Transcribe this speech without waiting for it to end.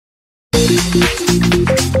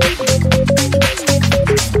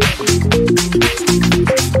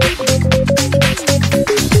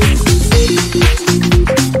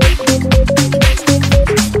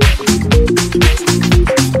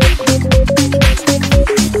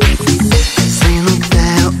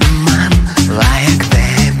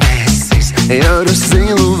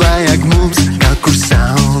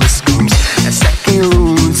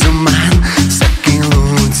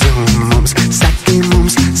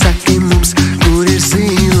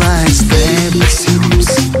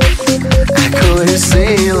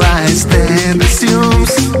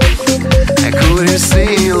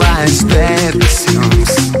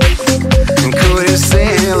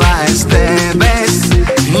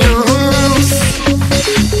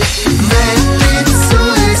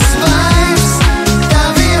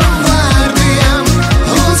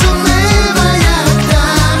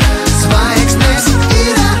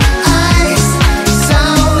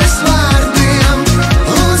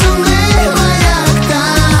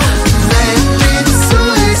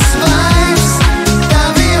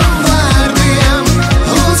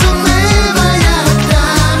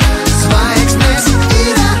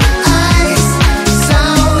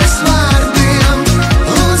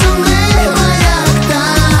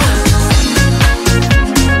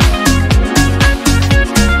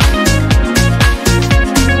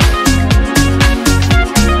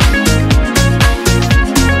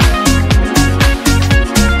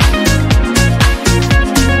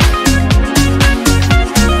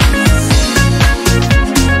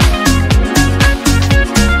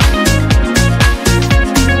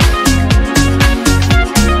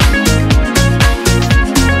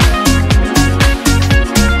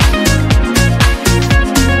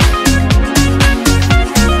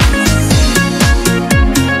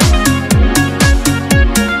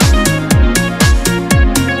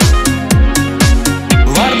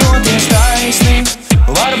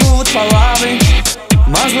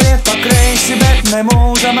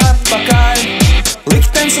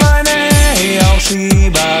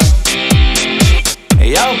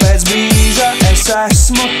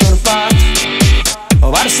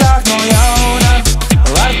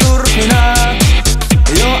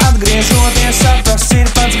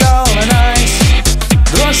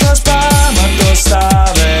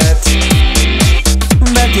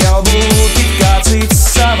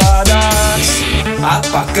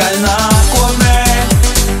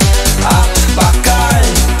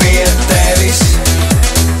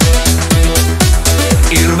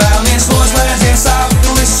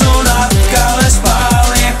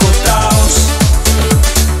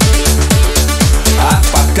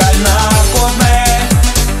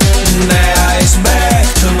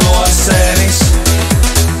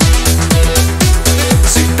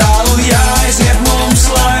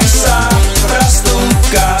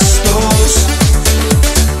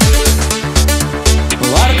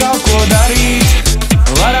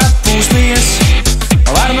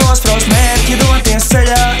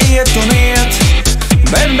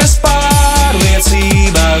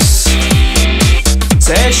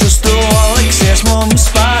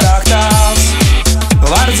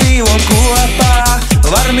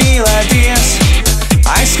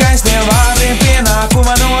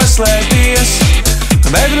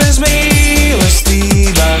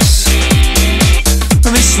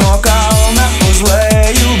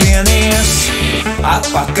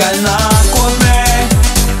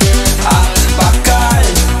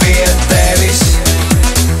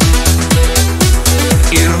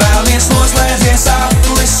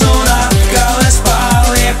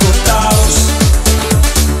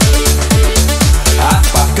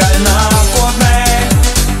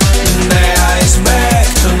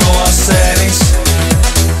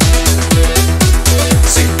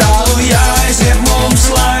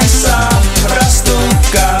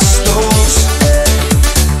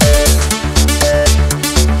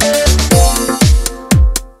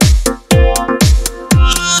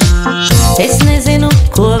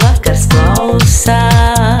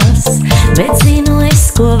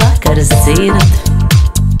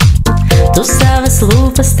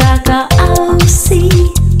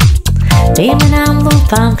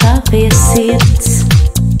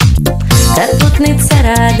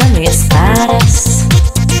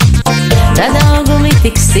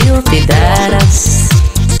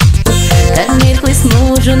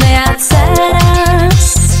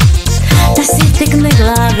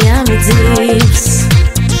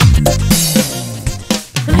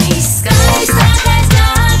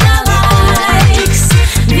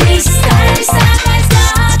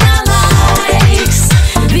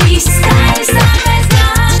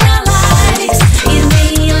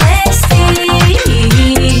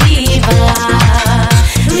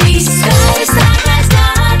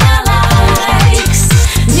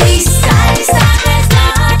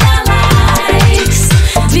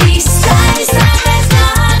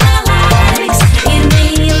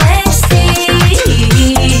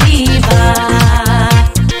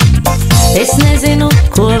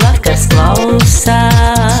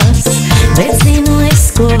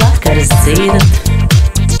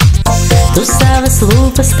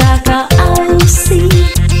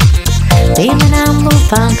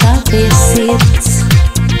lūpām kā pie sirds.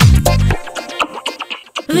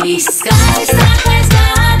 Viss skaistākais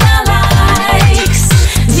gada laiks,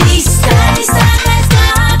 viss skaistākais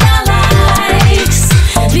gada laiks,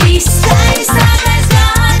 viss skaistākais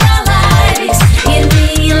gada laiks ir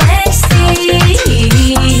mīlestībā.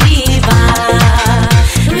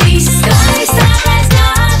 Viss skaistākais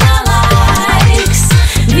gada laiks,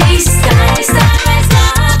 viss skaistākais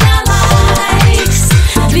gada laiks,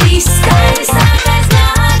 viss skaistākais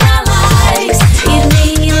gada laiks ir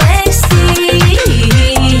mīlestībā.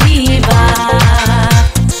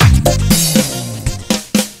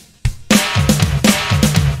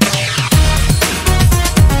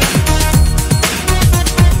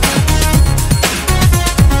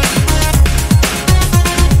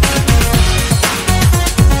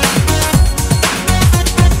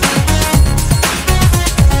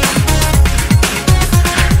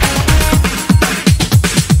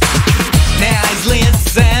 Neaizliec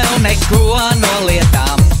sev neko no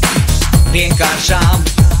lietām vienkāršām.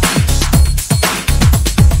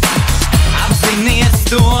 Apzinies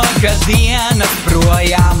to, ka dienas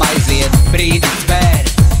projām aiziet, brīdis tver,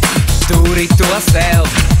 turi to sev.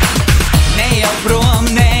 Ne jau prom,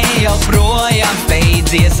 ne jau projām,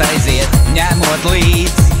 steidzies aiziet, ņemot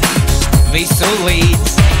līdz, visu līdz.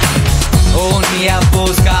 Un ja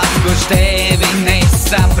būs kāds, kurš tevi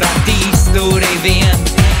nesapratīs, turi vien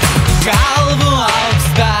galvu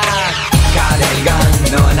augstāk. Kādēļ gan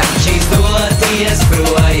no nakšīs doties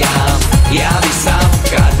projām? Ja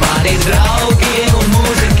visapkārt man ir draugi un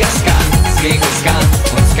mūzika skan, sviegli skan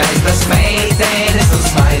un skaistas meitenes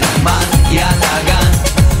uzsmaida man, ja tā gan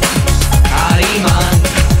arī man.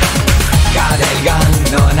 Kādēļ gan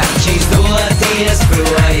no nakšīs doties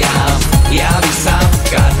projām? Ja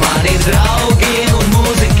visapkārt man ir draugi un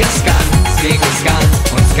mūzika skan, sviegli skan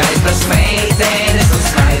un skaistas meitenes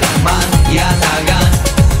uzsmaida man, ja tā gan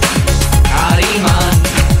arī man.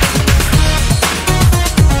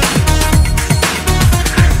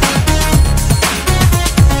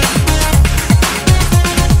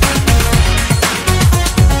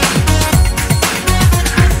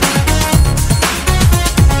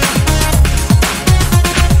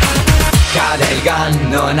 Kādēļ gan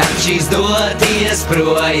no nakšīs doties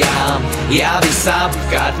projām? Ja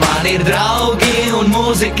visapkārt man ir draugi un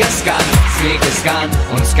mūzika skan, sviegli skan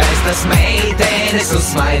un skaistas meitenes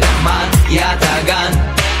uzsmaida man, ja tā gan.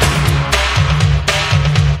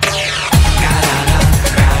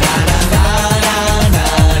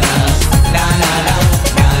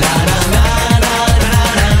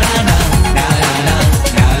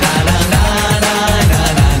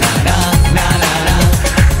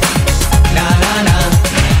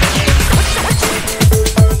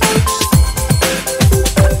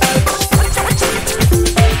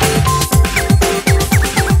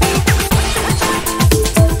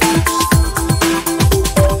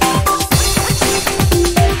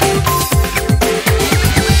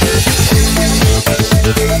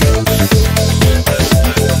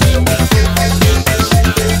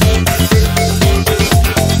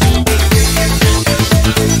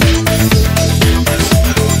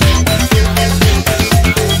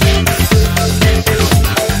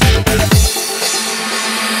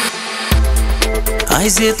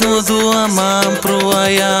 Aiziet no domām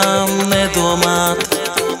projām, nedomāt.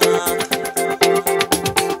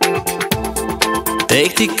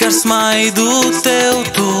 Teikt tik ar smaidu tev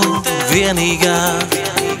tu vienīgā.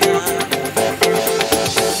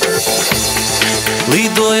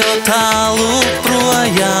 Lidojot tālu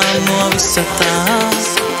projām no visa tā,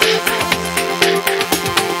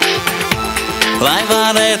 lai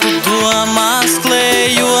varētu domās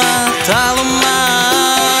klējot tālumā.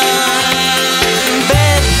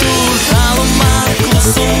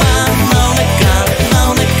 Klusumā nav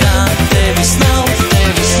nekā, tevis nav.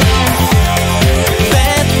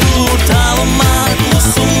 Bet tur tālumā,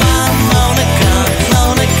 klusumā nav nekā,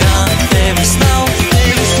 tevis nav.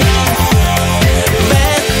 Bet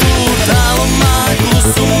tur tālumā,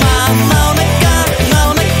 klusumā nav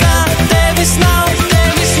nekā, tevis nav.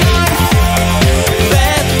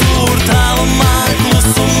 Bet tur tālumā,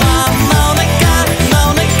 klusumā nav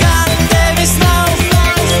nekā, tevis nav.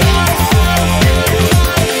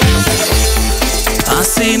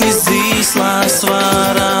 Asinis dzīslās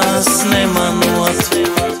vārās nemanot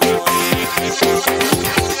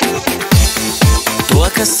to,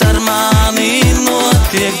 kas ar mani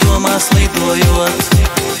notiek, domās lidojot.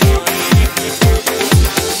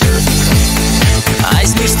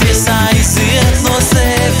 Aizmirsties, aiziet no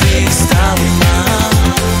sevis tālumā,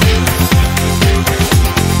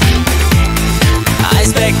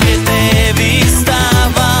 aizbēgt pie tevis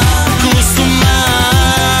tavā klusumā.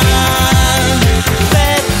 Bet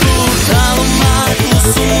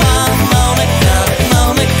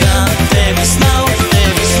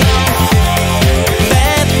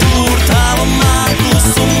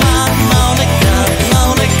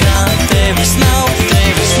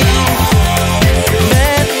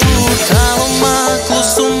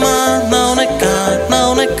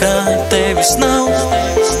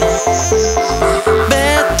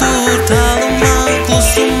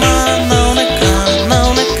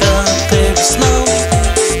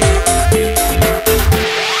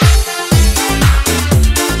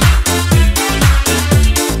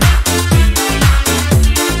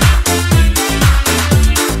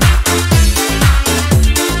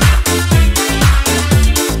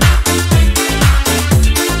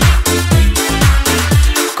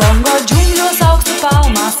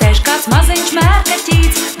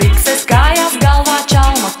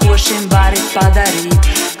padarīt.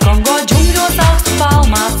 Kongo džungļos augstu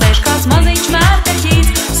palmā sēž kāds maziņš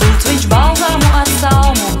mērkaķīts, sūc viņš balzāmu ar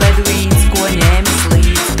salmu, beduīns, ko ņēmis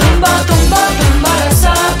līdz. Tumba, tumba, tumba,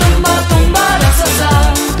 rasā, tumba, tumba, rasasā,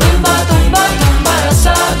 tumba, tumba, tumba,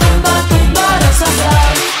 rasā, tumba, tumba, rasasā.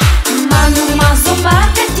 Manu mazu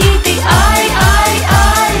mērkaķīti, ai, ai,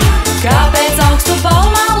 ai, kāpēc augstu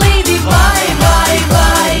palmā līdi, vai, vai,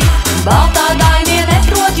 vai, baltā dainie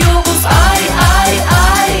neprot jūgus, ai, ai,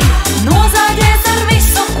 ai, nozāģies ar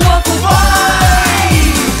visu koku, vai.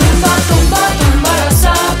 Tumba, tumba, tumba,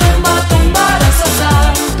 rasā, tumba, tumba, rasasā,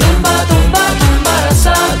 tumba, tumba, tumba,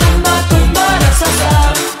 rasā, tumba, tumba, rasasā.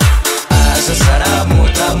 Asa sara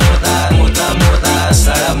muta muta muta muta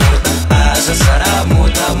sara muta. Asa sara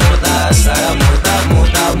muta muta sara muta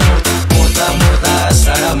muta muta muta muta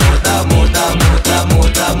sara muta muta muta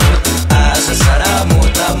muta muta. Asa sara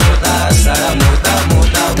muta muta sara muta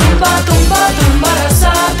muta muta. Tumba, tumba, tumba,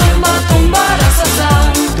 rasā, tumba, tumba, rasasā,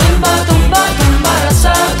 tumba, tumba, tumba,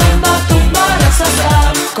 rasā, tumba, tumba, rasasā.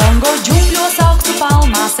 Kongo džungļos augstu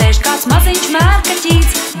palmā sēž kāds maziņš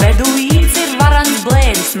mērkaķīts, beduīns ir varans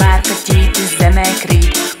blēdis, mērkaķītis zemē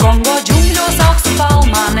krīt. Kongo džungļos augstu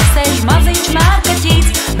palmā nesēž maziņš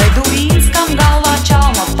mērkaķīts, beduīns, kam galvā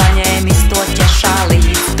čalma paņēmis to ķešā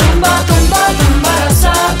līdz. Tumba, tumba, tumba,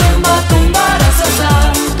 rasā, tumba, tumba, rasasā,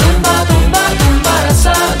 tumba, tumba, tumba,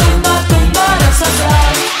 rasā, tumba, tumba, rasasā.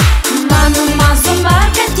 Manu mazu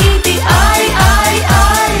mērkaķīti, ai, ai,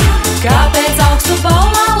 ai, kāpēc augstu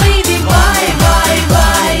palmā līdi, vai, vai,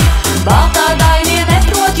 vai, baltā dainie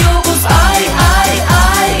neprot jūgus, ai, ai,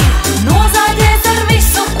 ai, nozāģies ar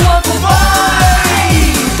visu koku, vai.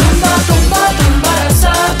 Tumba, tumba, tumba,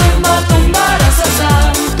 rasā, tumba, tumba, rasasā,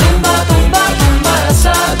 tumba, tumba, tumba,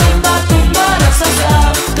 rasā, tumba, tumba, rasasā,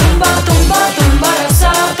 tumba, tumba, tumba,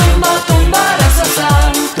 rasā, tumba, tumba, rasasā,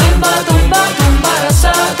 tumba, tumba, tumba,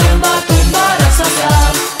 rasā, tumba, tumba, rasasā.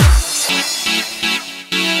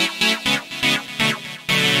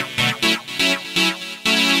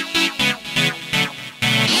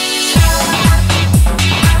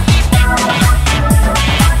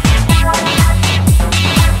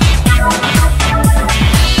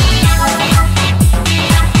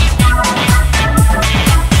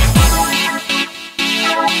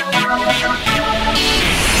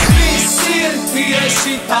 Viss ir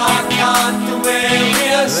tieši tā, kā tu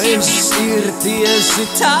vēlies. Viss ir tieši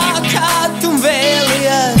tā, kā tu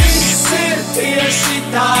vēlies. Viss ir tieši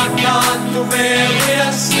tā, kā tu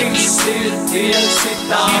vēlies. Viss ir tieši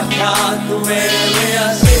tā, kā tu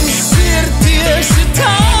vēlies. Viss ir tieši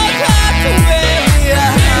tā, kā tu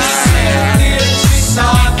vēlies. Viss ir tieši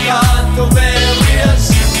tā, kā tu vēlies.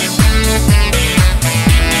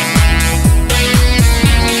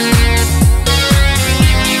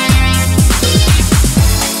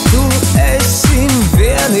 Tu esi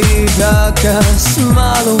vienīgā, kas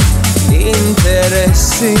manu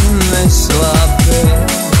interesi neslāpē.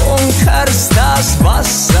 Un karstās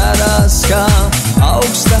vasarās, kā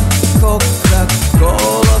augsta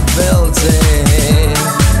Coca-Cola veldzē.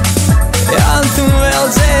 Jā, tu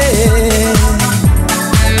veldzē.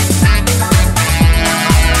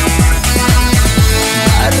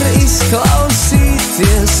 Var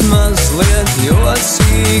izklausīties mazliet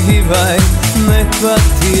jocīgi vai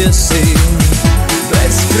nepatiesi,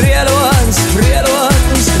 bet skrienot, skrienot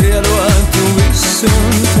un skrienot, tu visu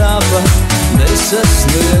un tāpat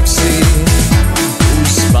nesasniegsi.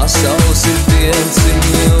 Uz pasaules ir 5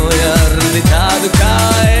 miljardi tādu kā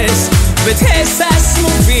es, bet es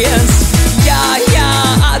esmu viens. Jā, jā,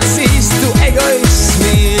 atzīstu egoists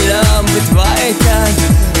mīļām, bet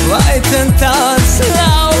vai tad tāds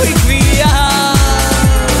nav ik viens?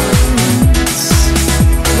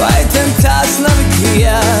 Vai tad tāds nav ik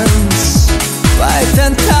viens? Vai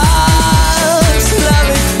tad tāds nav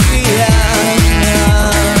ik viens?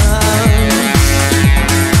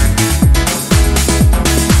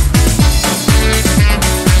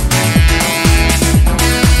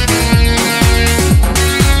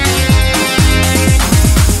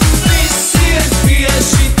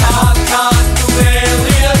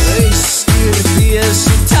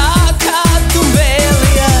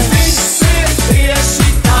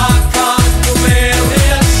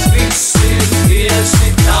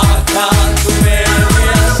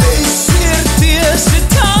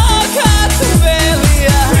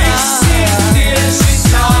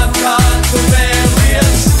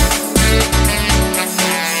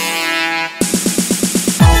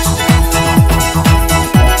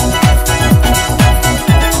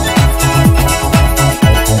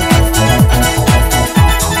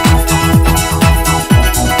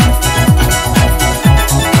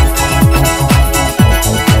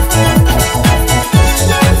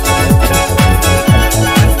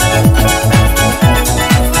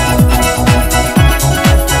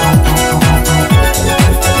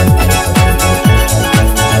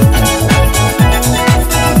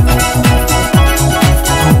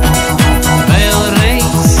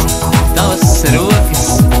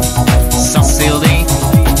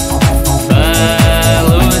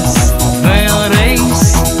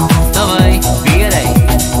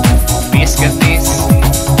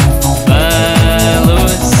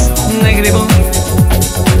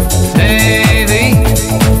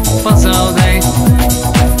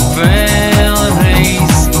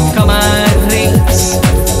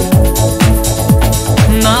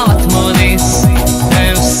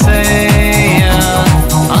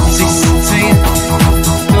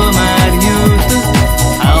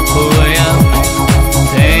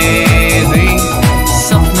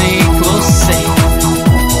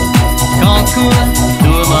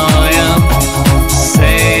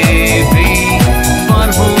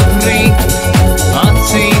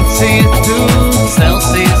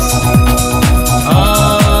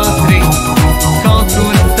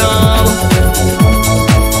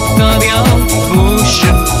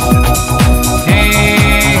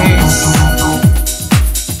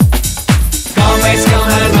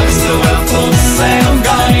 kamēr nakts tu vēl klusē un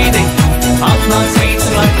gaidi. Atnāc rīts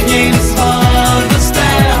un atņems vārdus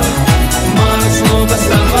tev. Manas lūpas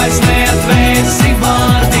tad vairs neatvēsi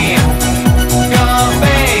vārdiem.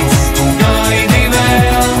 Kāpēc gaidi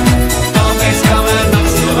vēl? Kāpēc kamēr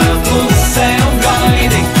nakts tu vēl klusē un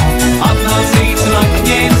gaidi? Atnāc rīts un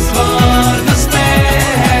atņems vārdus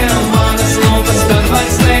tev. Manas lūpas tad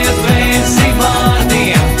vairs neatvēsi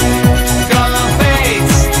vārdiem.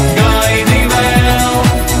 Kāpēc gaidi vēl?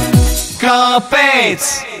 Kāpēc?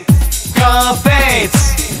 Kāpēc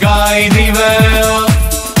gaidi vēl?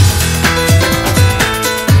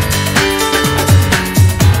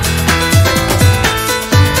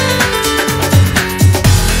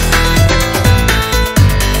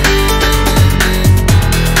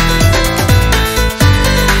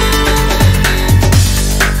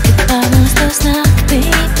 Kad pamostos naktī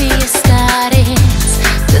pieskāries,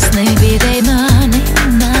 tas nebiedē mani,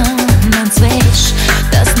 nav mans vējš.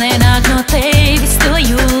 Tas nenāk no tevis, to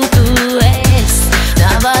jūtu es.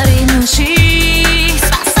 Nav arī no šī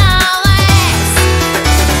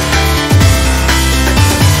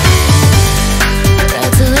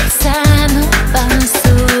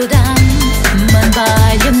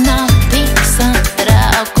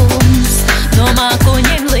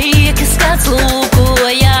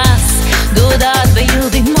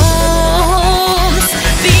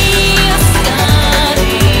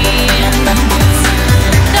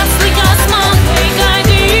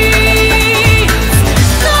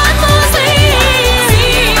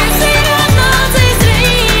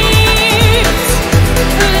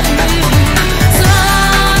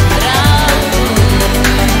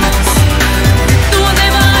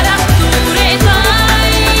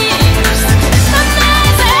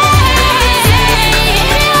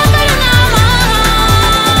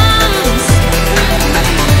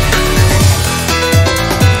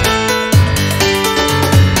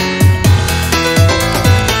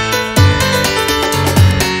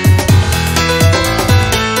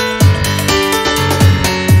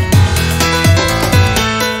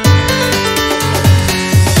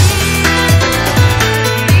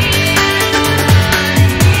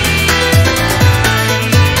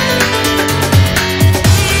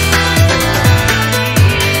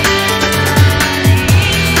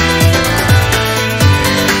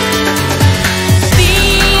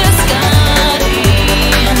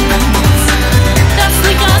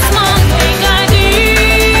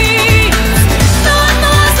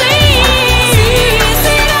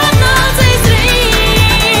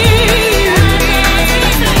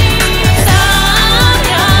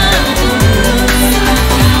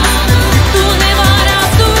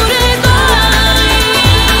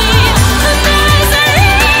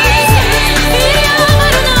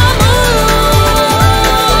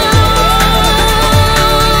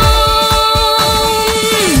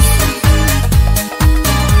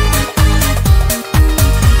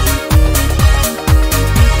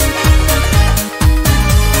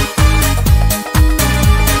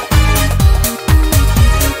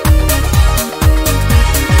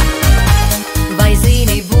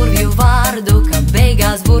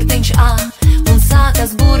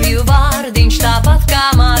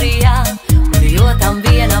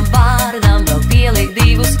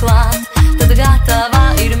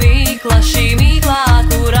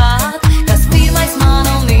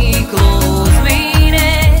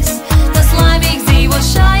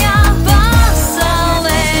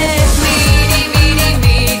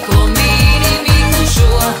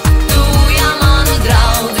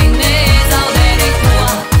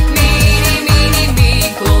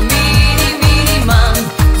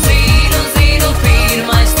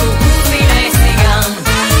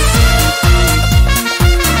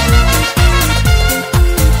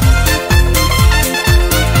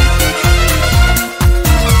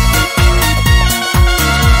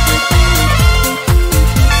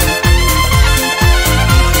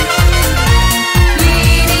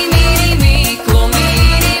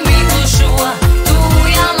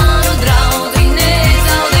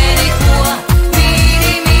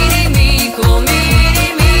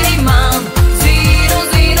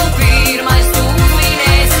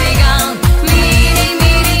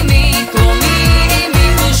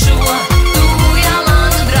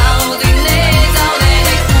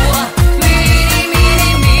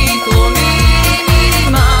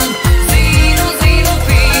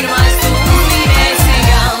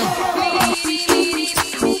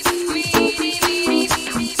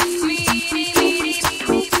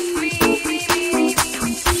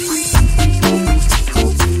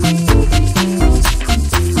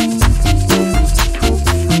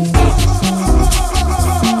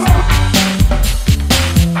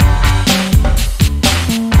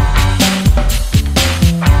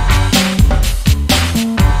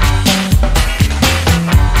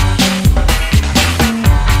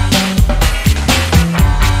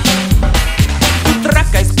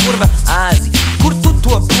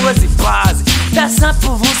Tā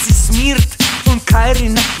sapuvusi smirt un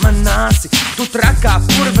kairina man nāsi. Tu trakā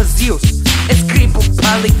purva zivs, es gribu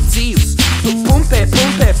palikt dzīvs. Tu pumpē,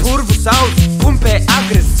 pumpē purvu sauc, pumpē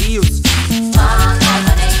agresīvs.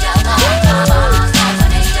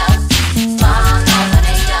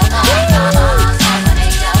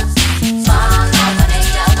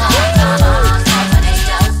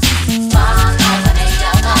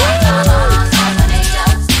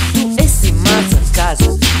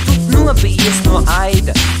 Nobijies no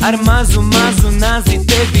aida, ar mazu, mazu nazi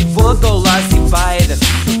tevi vodolāzi baida.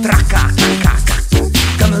 Tu trakā,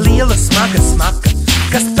 kam liela smaga smaka,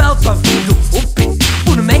 kas peld pa vidu upi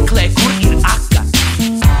un meklē, kur ir aka.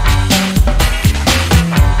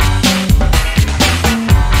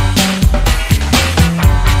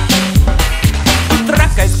 Tu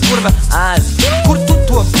trakais purva āzi, kur tu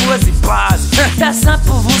to pozi bāzi. Tā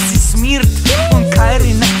sapuvusi smirt un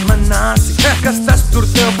kairina man nāsi. Kas tas tur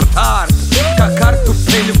tev pat ārpa, kā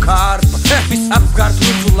kartupeļu kārpa. Visapkārt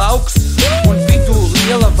lūdzu lauks un vidū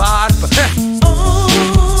liela vārpa.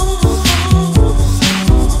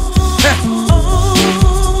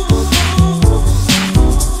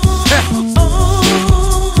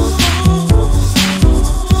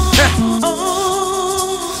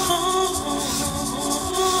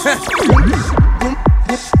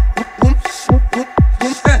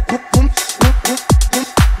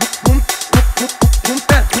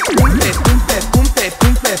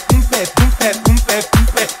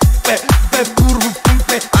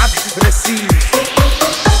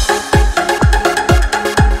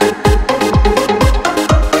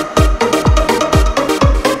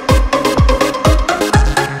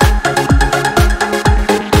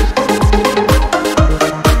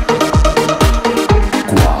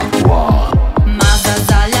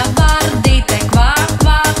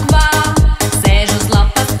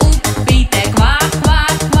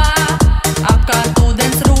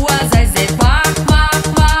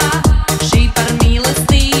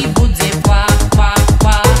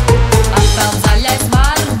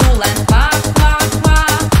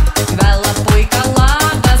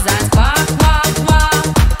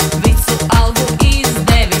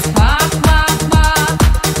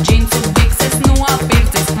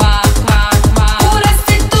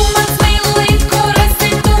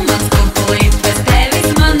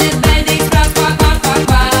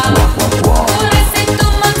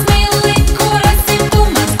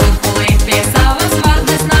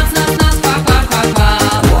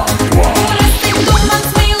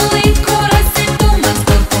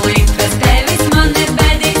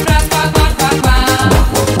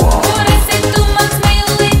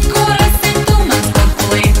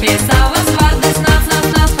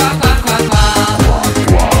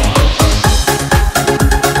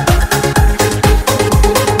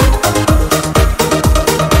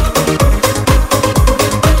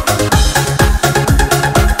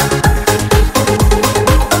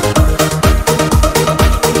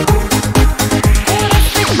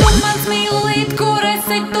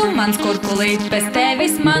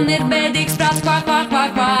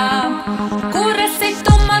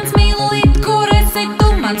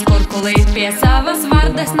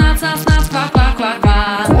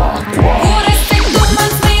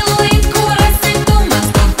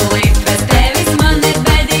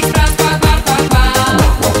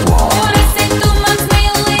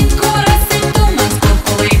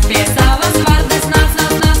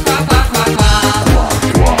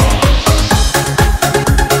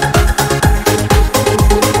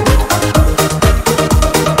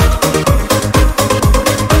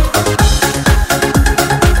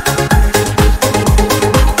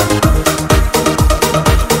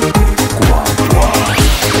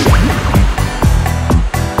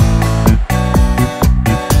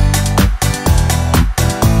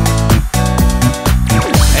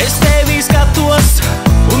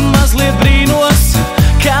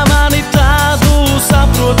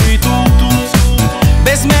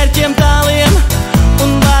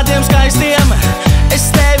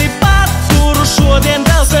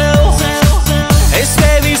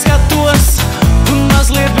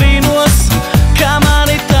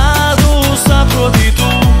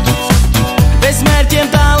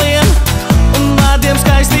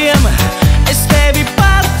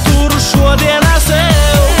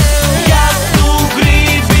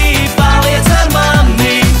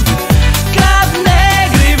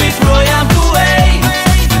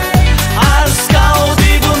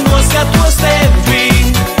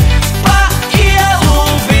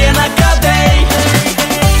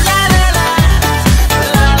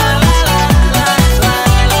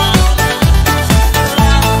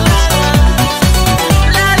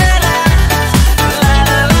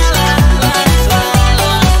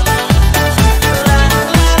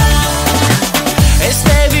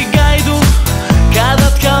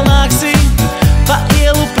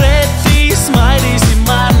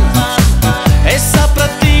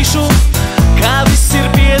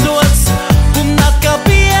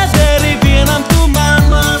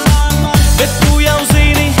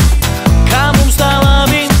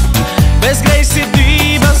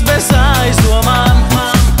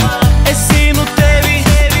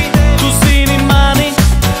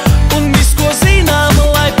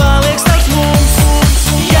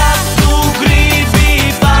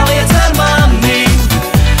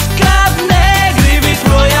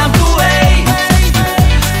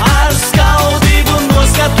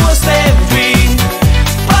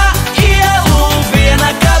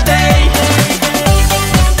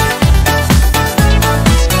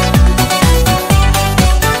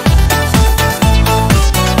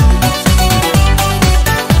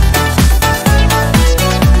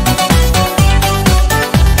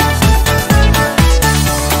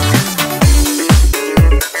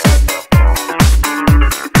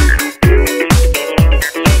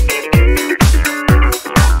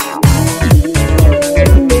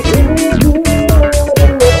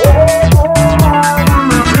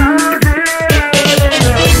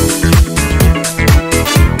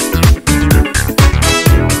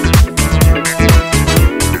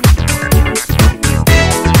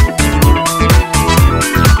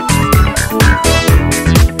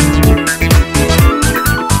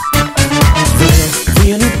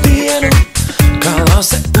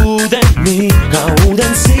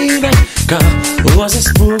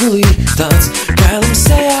 spogulī, tāds kailums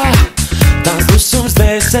sejā, tāds dusums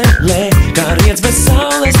dvēselē, kā riets bez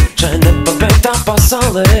saules šai nepabeigtā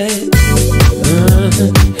pasaulē.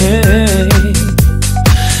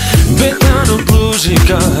 Bet tā nu gluži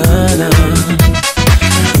kā ēnā,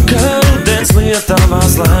 kā rudens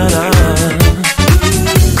lietavās lēnā,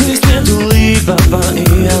 klīst vientulība pa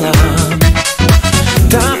ielām,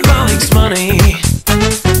 tā paliks manī.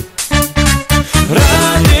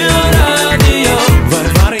 Radio, radio, vai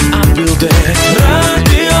vari atbildēt?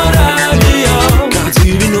 Radio, radio, kā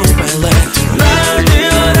dzīvi nospēlēt?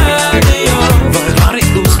 Radio, radio, vai vari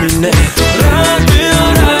uzminēt? Radio,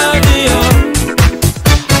 radio.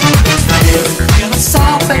 Viena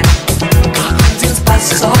sāpe, kā dziens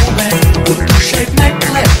pasaulē, kur tu šeit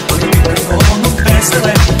meklē, par mikrofonu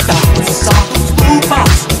bezlē. Tāds sākums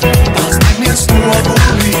lūpās, tāds nemieris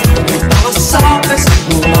nogulī, no tavas sāpes,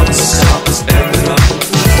 no manas sāpes nevarā.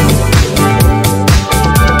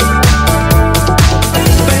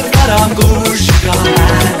 Bet garām gluži kā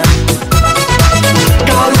ēna,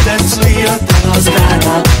 kā rudens lietavās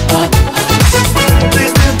lēnā,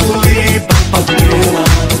 līdz vientulība pat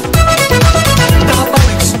ielām, tā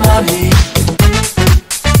paliks manī.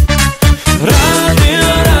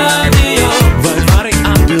 Radio, radio, vai vari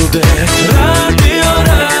atbildēt? Radio,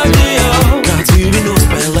 radio, kā dzīvi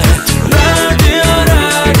nospēlēt? Radio,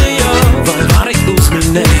 radio, vai vari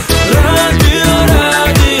uzminēt? Radio,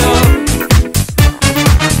 radio.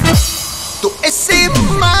 Tu esi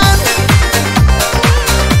man.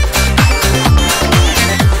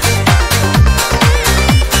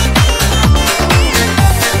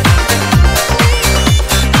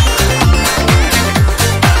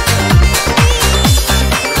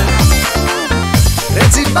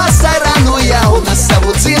 Redzi vasarā no jauna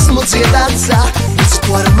savu dziesmu dziedāt sāk, visu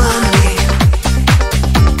to ar mani.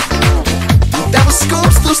 Tavus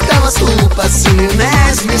skumstus, tavas lūpas, zini,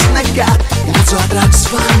 neaizmirst nekad, lūdzu ātrāk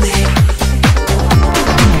zvani.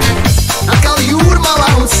 Atkal jūrmalā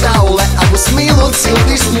un saule, abus mīlot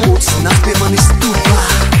siltīs lūdz, nāc pie manis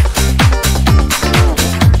tuvāk.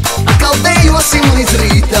 Atkal dejosim līdz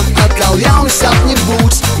rītam, atkal jauni sapņi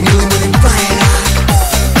būs, mīli mani vairāk.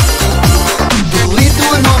 Tu lido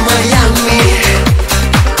no Miami,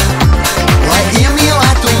 lai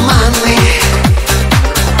iemīlētu mani.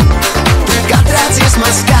 Tu katrā dziesmā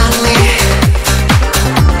skani,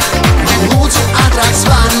 man lūdzu ātrāk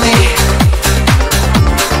zvani.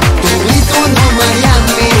 Tu lido no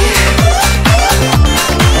Miami,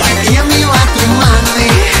 lai iemīlētu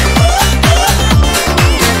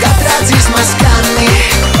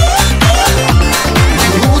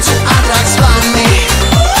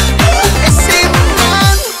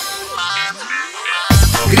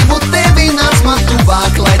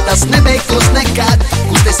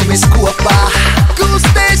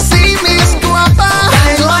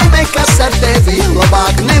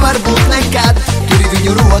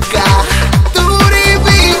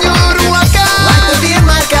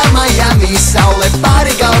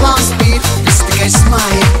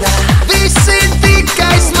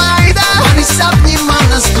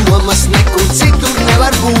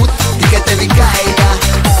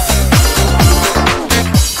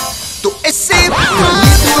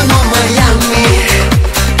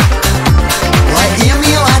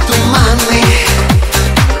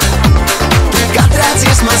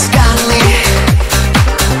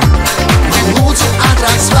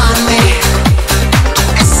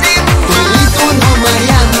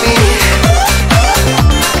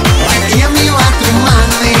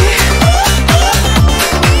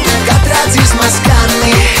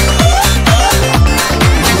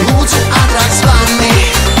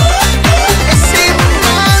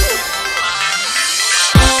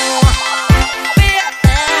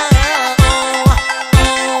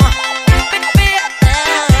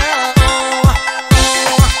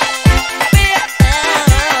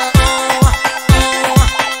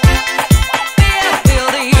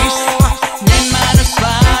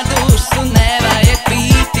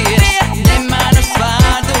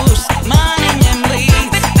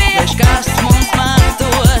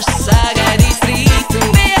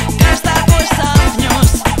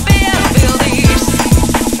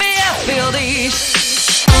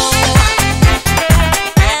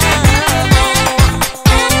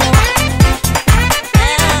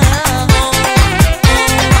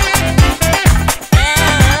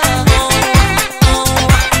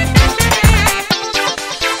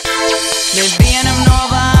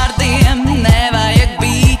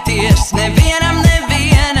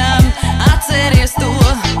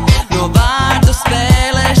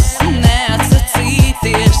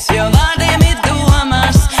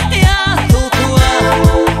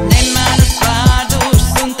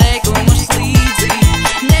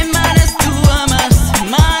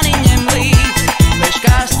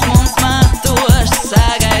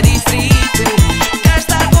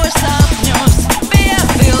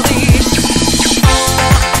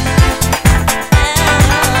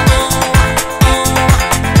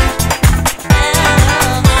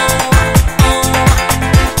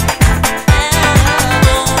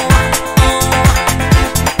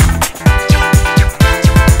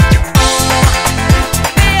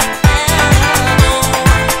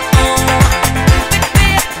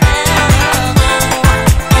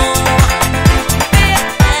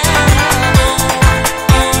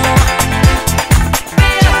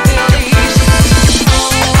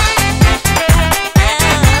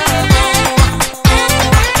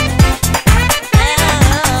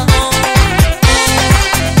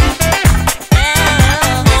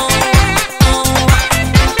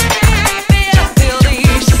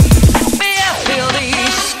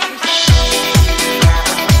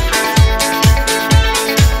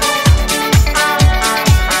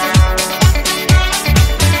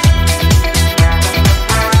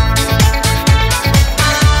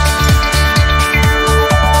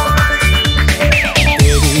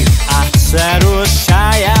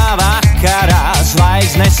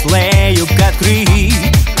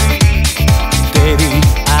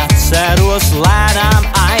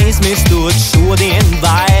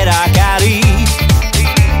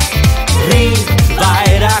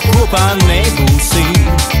kopā nebūsim.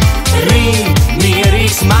 Rīt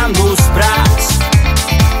mierīgs man būs prāts,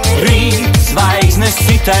 rīt zvaigznes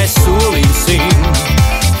citai solīsim,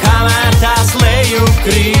 kamēr tās leju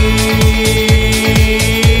krīt.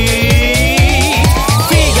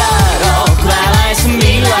 Figaro, kvēlais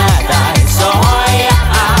mīlētājs, oh jā.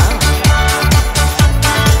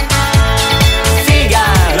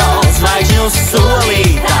 Figaro, zvaigžņu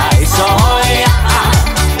solītājs, oh jā.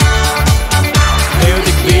 Tev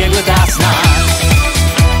tik viegli tās nāk,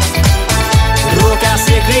 rokās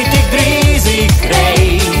iekrīt tik drīz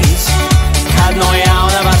ikreiz, kad no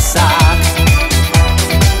jauna var sākt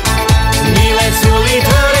mīlēt solīt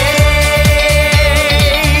vēlreiz.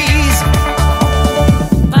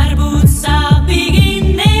 Varbūt sāpīgi,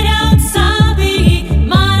 nedaudz sāpīgi,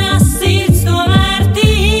 mana sirds tomēr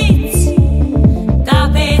tic.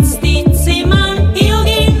 Tāpēc tici man,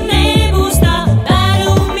 ilgi nebūs tā,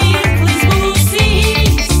 bēru mirklis būs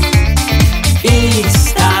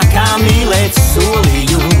Īstā kā mīlēt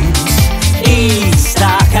solījums,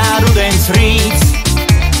 īstā kā rudens rīts,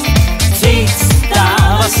 cits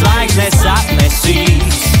tavas zvaigznes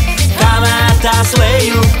atnesīs, kamēr tās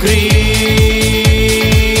leju krīt.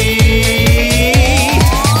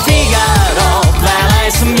 Figaro,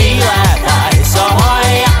 vēlais mīlētājs, oh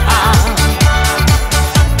jā.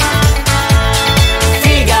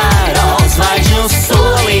 Figaro, zvaigžņu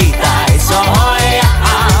solītājs, oh jā.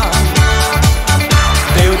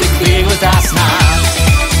 Tev tik viegli tās nāk,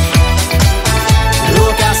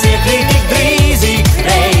 rokās iekrīt tik drīz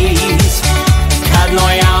ikreiz, kad no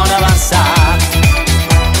jauna var sākt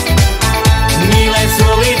mīlēt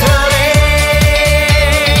solīt vēlreiz.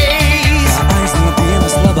 Tā aiziet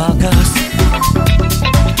dienas labākās,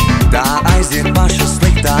 tā aiziet pašas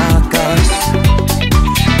sliktākās.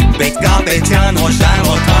 Bet kāpēc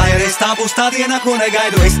jānožēlot, kā ja reiz tā būs tā diena, ko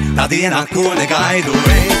negaidu es, tā diena, ko negaidu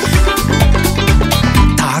es.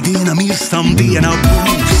 Tā diena mirstam diena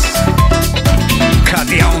būs, kad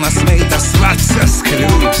jaunas meitas vecas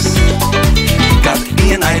kļūs, kad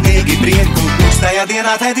ienaidīgi prieku būs tajā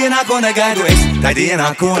dienā, ko negaidu es, tā dienā,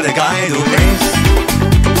 ko negaidu es.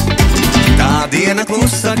 Tā diena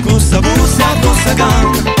klusa, klusa būs, jā, klusa gan,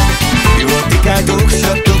 jo tikai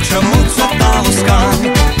tukša, tukša muca tālu skan.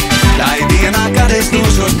 Tā dienā, kad es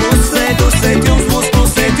došos pusēt, uzsēt, jums būs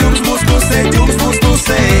pusēt, jums būs pusēt, jums būs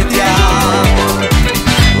pusēt, jā.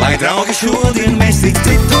 Lai draugi šodien mēs ik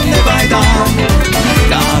citu nebaidām,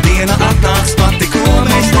 tā diena atnāks pati, ko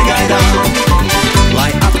mēs negaidām. Lai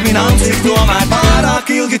atminām, cik tomēr pārāk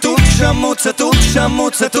ilgi tukša muca, tukša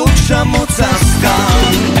muca, tukša muca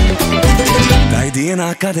skan. Tai dienā,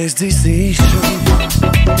 kad es dzisīšu,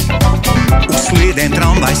 uz sliedēm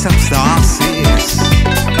tramvajs apstāsies.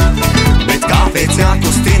 Bet kāpēc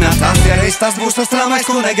jākustina tas, ja reiz tas būs tas tramvajs,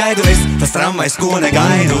 ko negaidu es, tas tramvajs, ko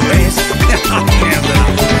negaidu es.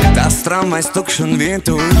 Tas tramvajs tukšs un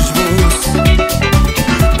vientuļš būs,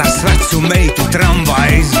 tas vecu meitu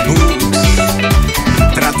tramvajs būs.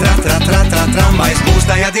 Tramvajs būs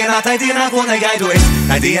tajā dienā, ko negaidu es,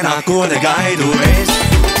 tai dienā, ko negaidu es.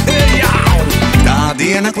 Tā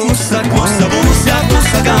diena klusa, klusa būs, jā,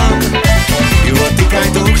 klusa gan, jo tikai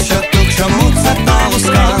tukša, tukša muca tālu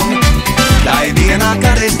skan. Tai dienā,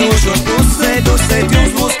 kad es došos pusēt, uzsēt,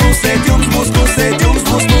 jums būs pusēt, jums būs pusēt, jums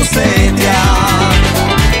būs pusēt, jā.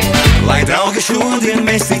 Lai draugi šodien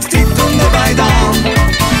mēs ik citu nebaidām,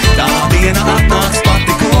 tā diena atnāks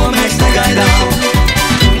pati, ko mēs negaidām.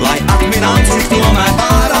 Lai atminām, cik tomēr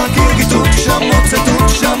pārāk ilgi tukša muca,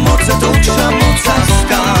 tukša muca, tukša muca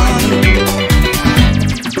skan.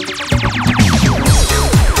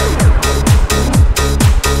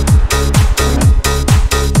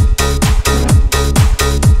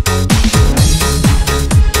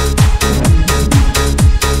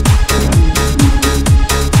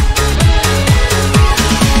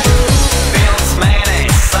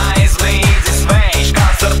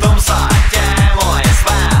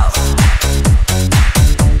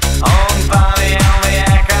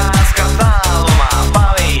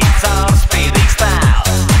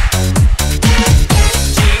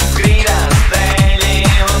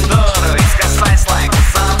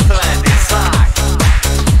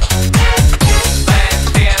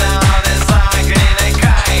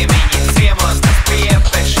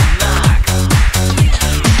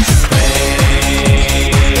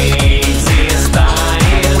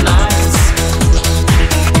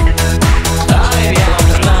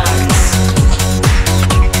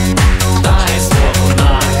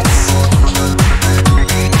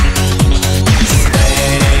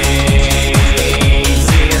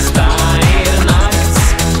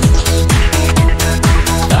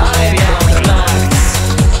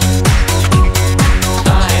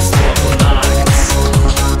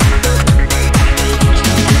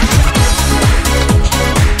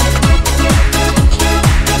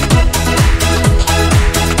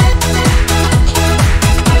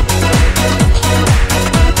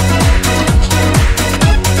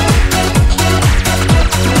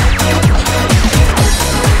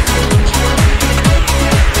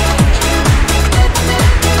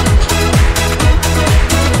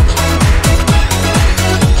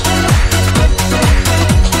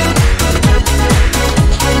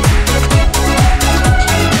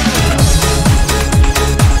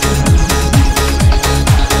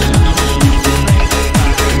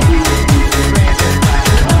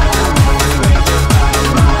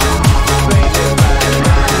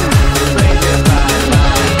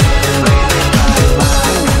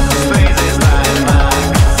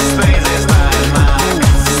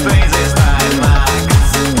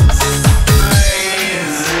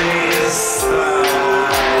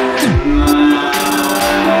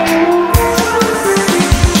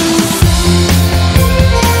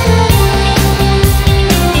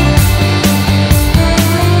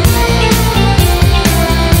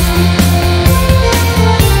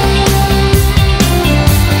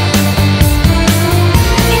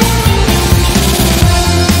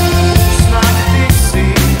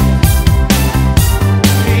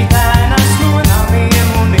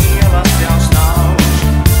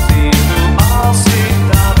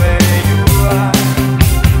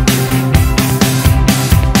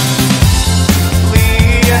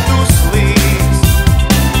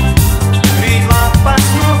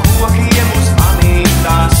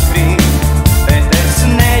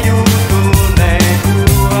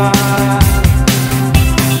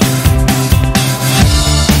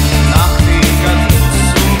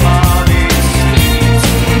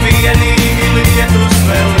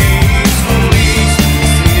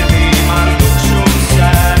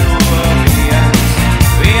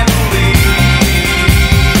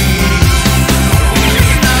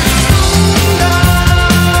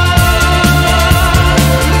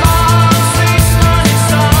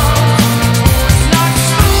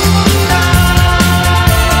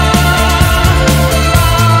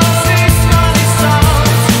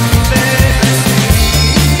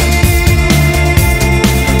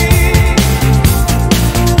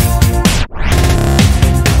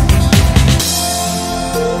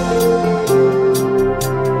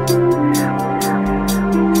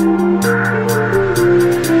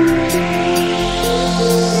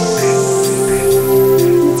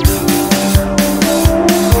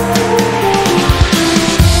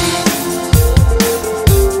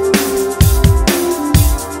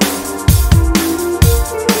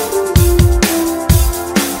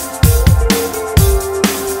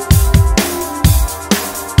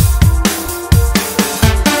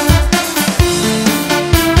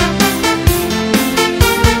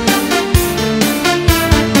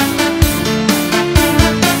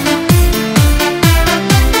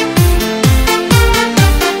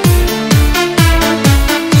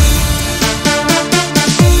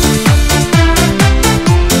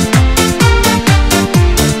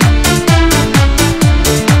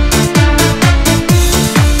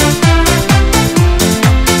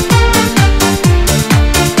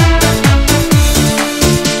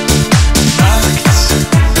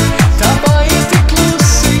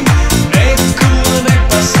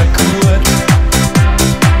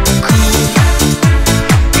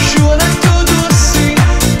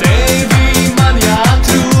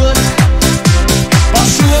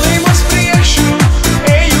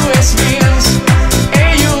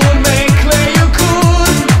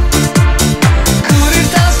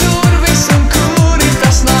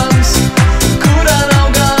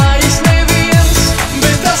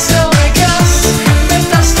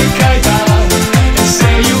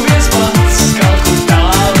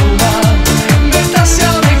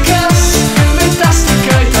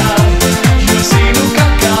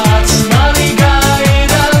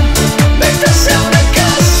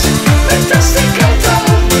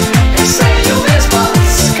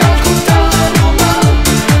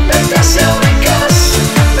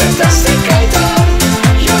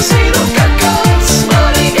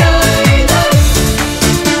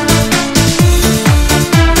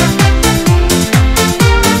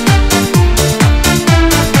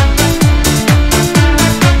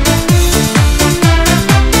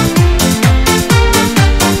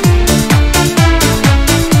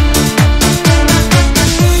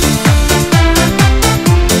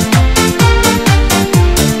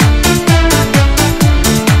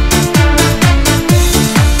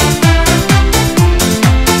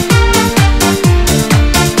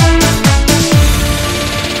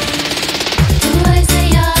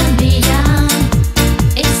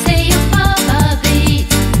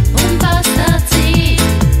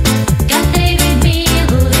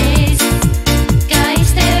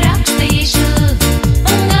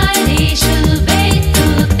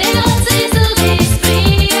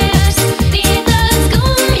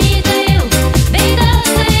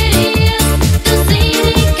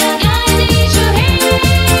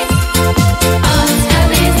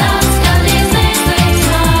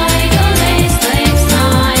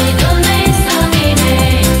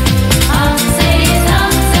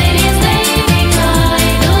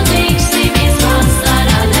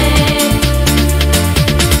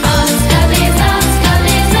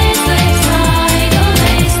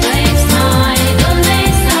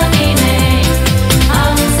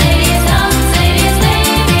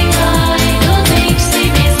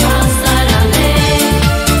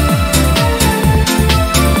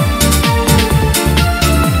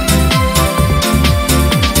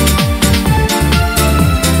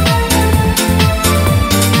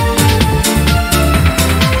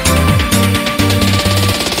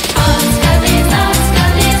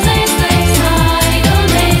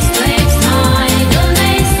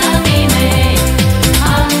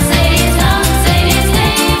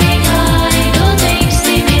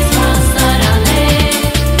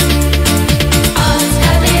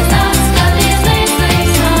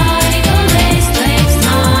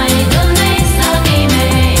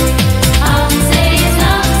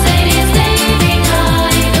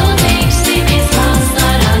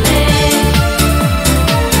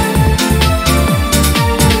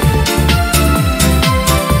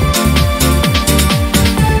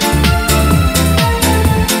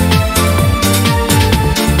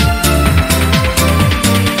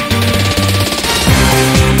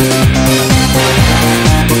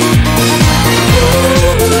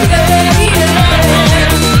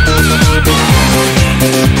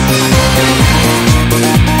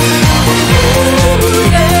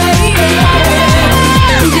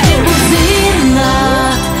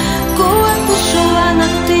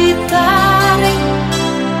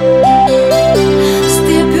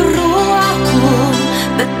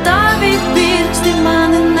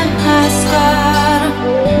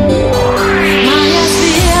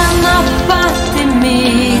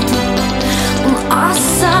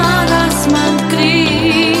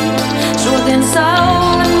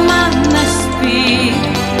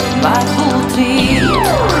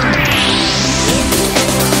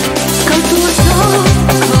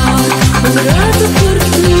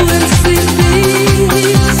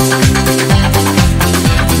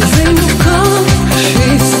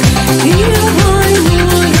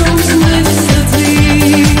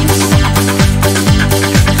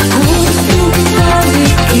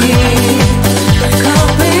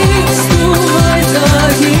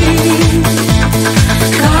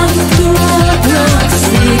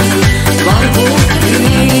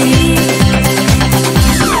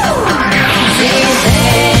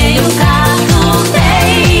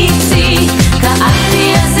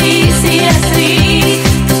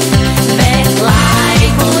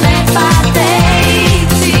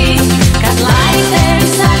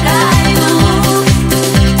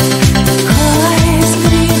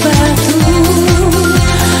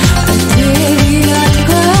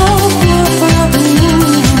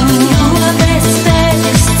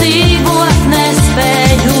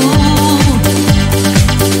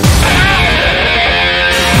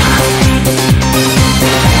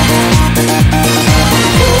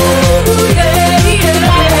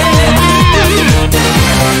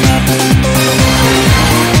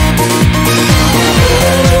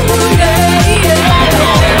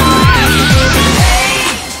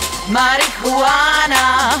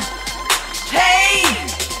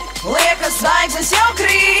 zvaigznes jau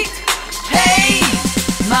krīt. Hei,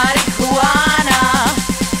 marihuāna.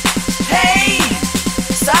 Hei,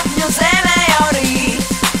 sapņu zeme jau rīt.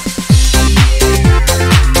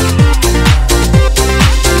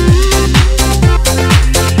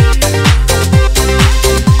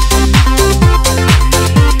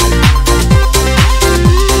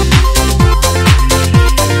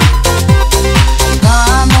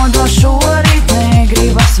 Pamodo šorīt,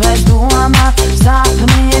 negribas vairs domāt.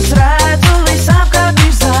 Sapnī es redzu, visapkārt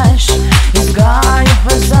ir zaļš. Es gāju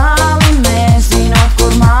pa zāli, nezinot,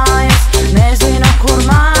 kur mājas. Nezinu, kur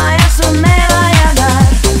mājas un nevajag ar.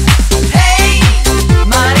 Hei,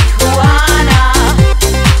 marihuāna.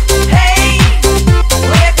 Hei,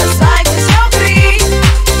 liekas zvaigznes jau krīt.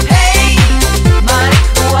 Hei,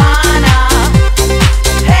 marihuāna.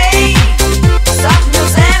 Hei, sapņu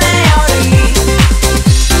zeme jau rīt.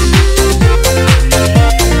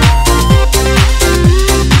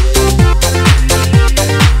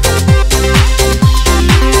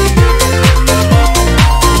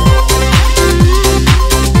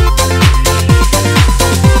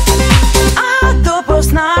 Atopos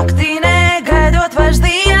naktī, negaidot vairs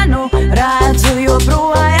dienu. Redzu,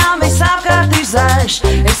 joprojām visapkārt ir zaļš.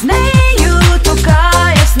 Es nejūtu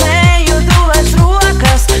kājas, nejūtu vairs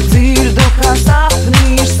rokas. Dzirdu, kā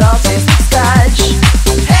sapnī ir saucies tik skaļš.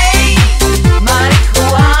 Hei,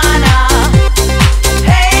 marihuāna.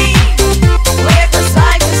 Hei, liekas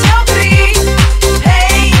zvaigznes jau krīt.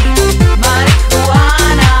 Hei,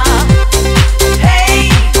 marihuāna. Hei,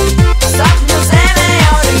 sapņu zeme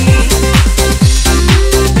jau rīt.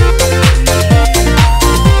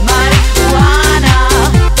 Marihuāna.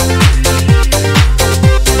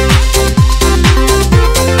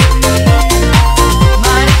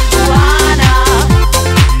 Marihuāna.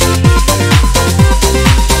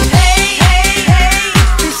 Hei, hei, hei,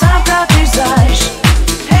 visapkārt ir zaļš.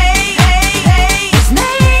 Hei, hei, hei, es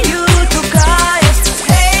nejūtu kājas.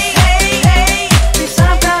 Hei, hei, hei,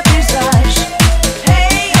 visapkārt ir zaļš.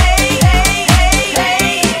 Hei, hei, hei, hei,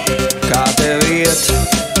 hei. Kā tev iet,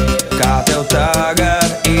 kā tev tagad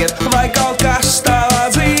iet, vai kaut kas tavā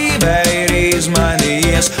dzīvē ir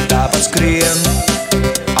izmainījies? Tāpat skrien,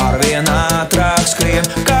 arvien ātrāk skrien,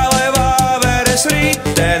 kā lai vāveres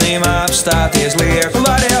ritenim apstāties liek.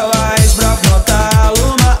 Var jau aizbraukt no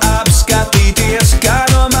tāluma, apskatīties, kā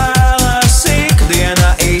no malas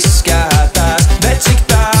ikdiena izskatās. Bet cik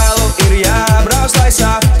tālu ir jābrauc, lai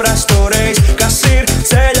saprastu reiz, kas ir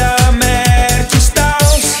ceļa mērķis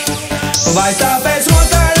tavs? Vai tāpēc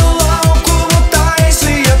rotaļu laukumu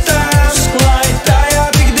taisīja tēvs, lai tajā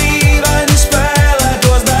tik dīvaini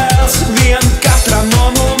spēlētos dēls? Vien katram no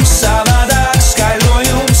mums savādāk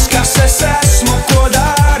skaidrojums, kas es esmu, ko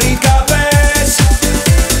darīt, kāpēc.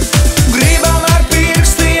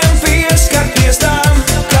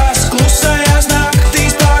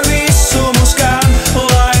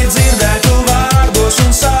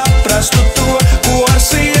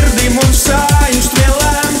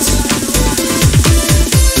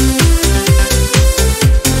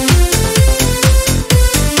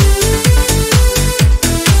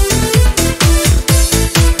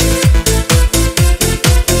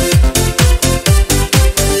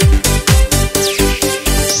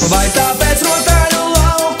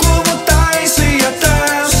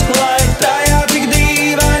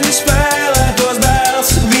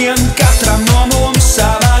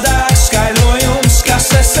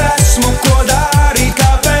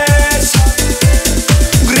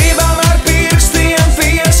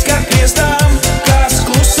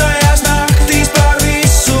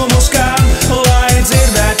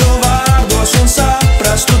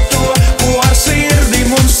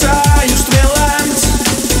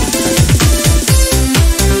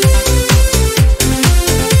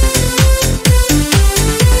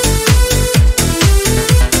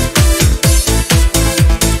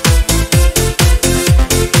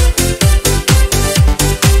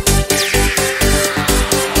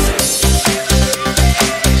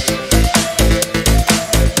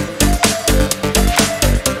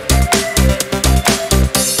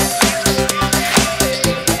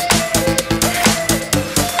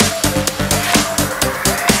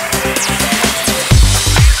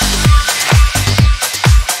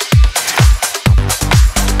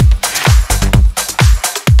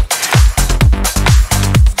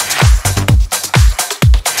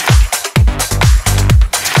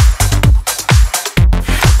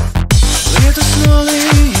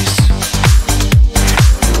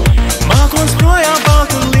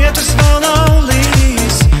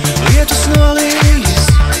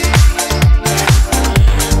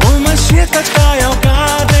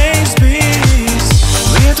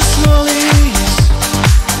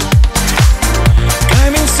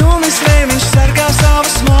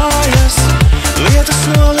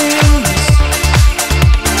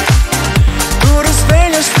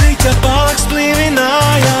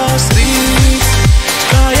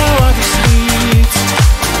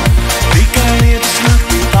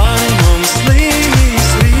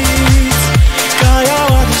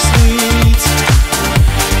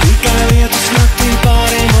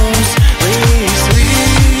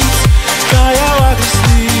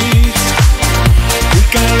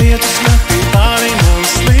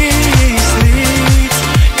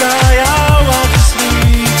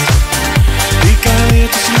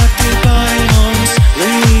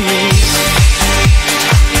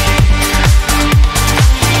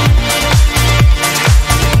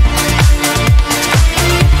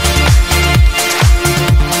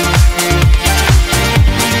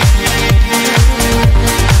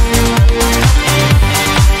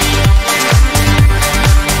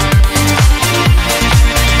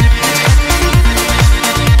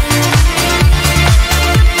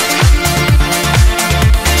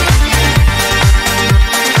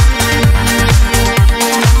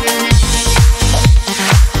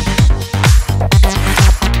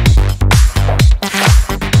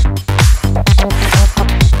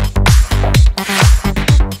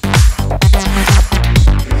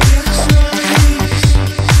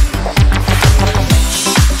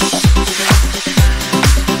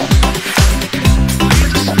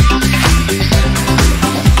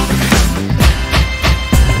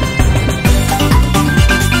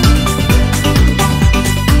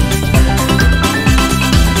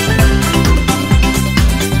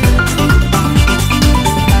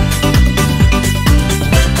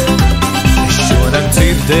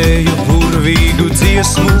 dzirdēju burvīgu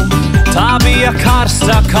dziesmu, tā bija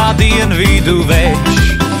karsta kā dienvidu vējš.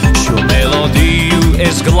 Šo melodiju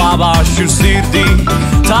es glabāšu sirdī,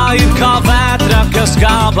 tā ir kā vētra, kas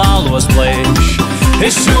gabalos plēš.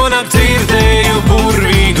 Es šonakt dzirdēju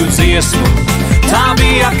burvīgu dziesmu, tā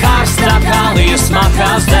bija karsta kā liesma,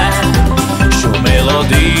 kas dēļ. Šo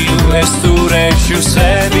melodiju es turēšu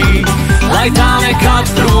sevī, lai tā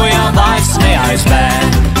nekad projām vairs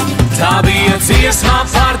neaizbēg. Tā bija dziesma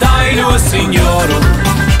par daļo signoru,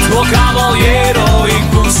 to kavaliero ik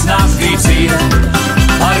pusnaktī ciet.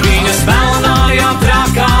 Par viņas melnājām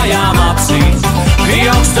trakājām acīs, pie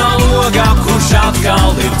augstā logā, kurš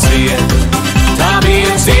atkal ir ciet. Tā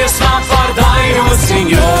bija dziesma par daļo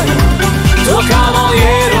signoru, to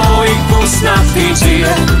kavaliero ik pusnaktī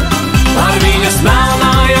ciet. Par viņas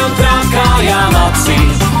melnājām trakājām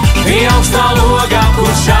acīs, pie augstā logā,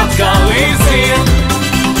 kurš atkal ir ciet.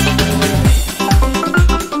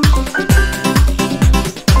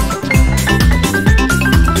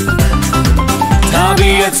 Tā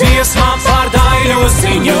bija dziesma par daļo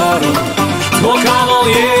signoru, to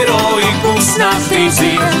kavaliero ik pusnaktī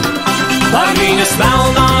ciet. Par viņas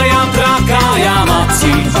melnājām trakājām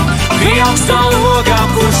acīs, pie augstā logā,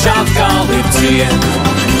 kurš atkal ir ciet.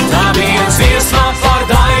 Tā bija dziesma par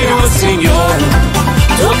daļo signoru,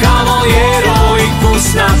 to kavaliero ik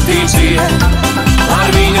pusnaktī ciet. Par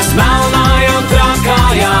viņas melnājām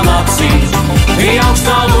trakājām acīs, pie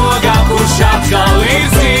augstā logā, kurš atkal ir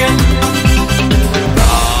ciet.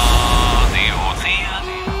 Radio ciet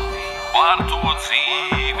par to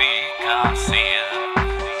dzīvi, kas ir.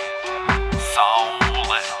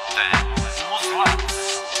 Saule te uzlec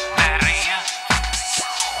neriet.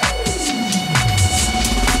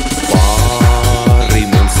 Pāri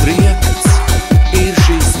mums riekts ir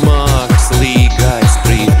šis mākslīgais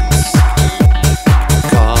prieks,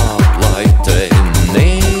 kā lai te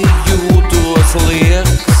nejūtos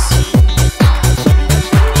lieks.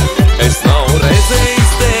 Es nav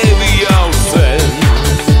redzējis tevi jau sen,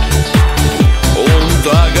 un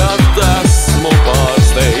tagad esmu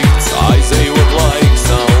pārsteigts, aizejot laiks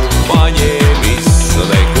nav paņēmis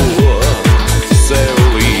neko sev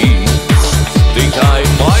līdz. Tikai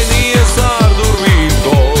mainījies ar durvīm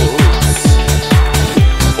kods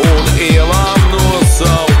un ielām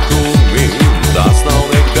nosaukumi. Tas nav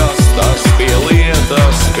nekas, tas pie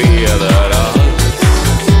lietas piederās.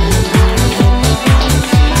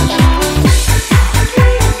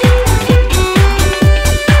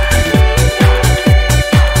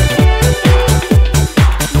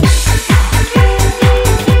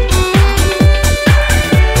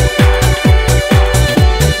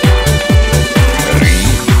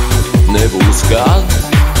 Rīt nebūs kad,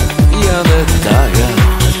 ja ne tagad,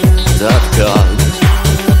 tad kad,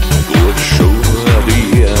 kurš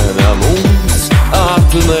šodiena mums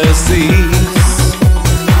atnesīs.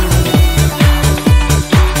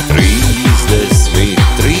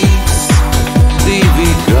 33, 2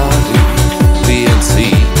 gadi, viens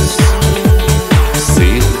īs,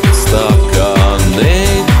 sirds tā kā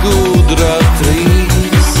negudra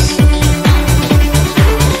trīs.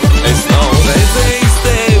 Es nav redzējis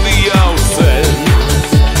tevi jau sen,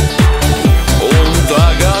 un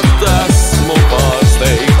tagad esmu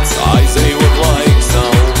pārsteigts, aizejot laiks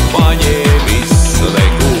nav paņēmis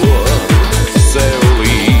neko sev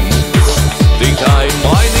līdz. Tikai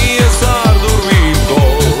mainījies ar durvīm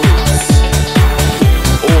kods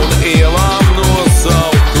un ielām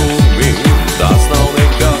nosaukumi. Tas nav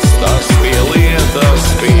nekas, tas pie lietas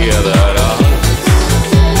piederās.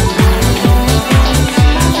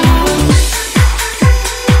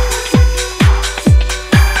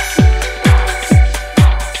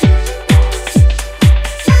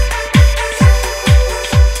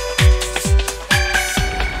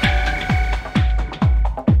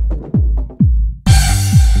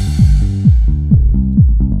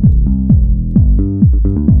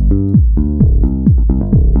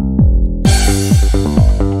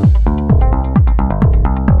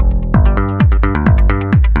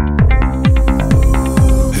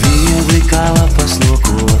 Viegli kā lapas no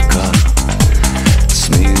koka,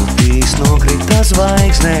 smiltīs nokrita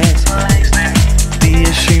zvaigznēs,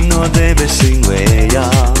 tieši no debesīm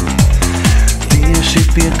lejām, tieši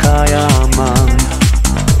pie kājām man.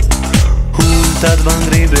 Un tad man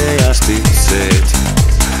gribējās ticēt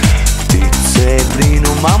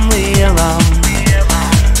brīnumam lielam.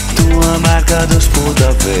 Tomēr, kad uzpūta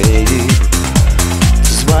vēji,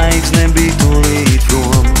 zvaigzne bija tūlīt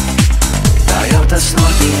prom. Tā jau tas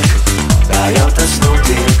notiek, tā jau tas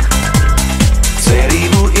notiek.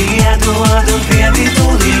 Cerību iedod un pievīt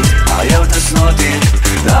tūlīt. Tā jau tas notiek,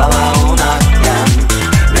 tālā un atņem.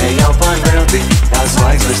 Ne jau par velti, tā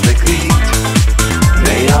zvaigzne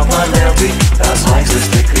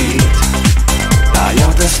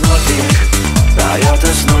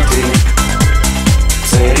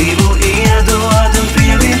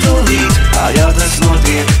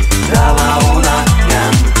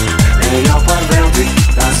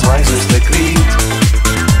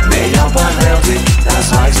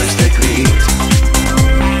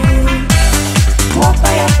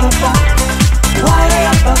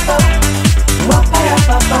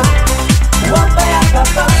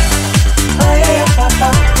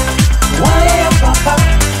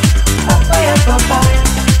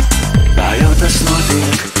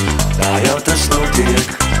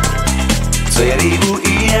cerību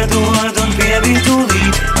iedod un pievīt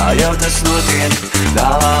tūlīt, tā jau tas notiek,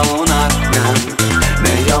 dāvā un atņem.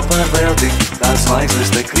 Ne jau par velti tās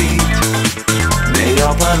zvaigznes te krīt, ne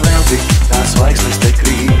jau par velti tās zvaigznes te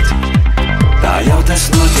krīt. Tā jau tas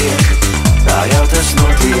notiek, tā jau tas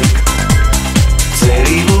notiek,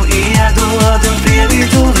 cerību iedod un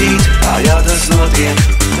pievīt tūlīt, tā jau tas notiek,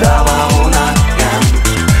 dāvā un atņem.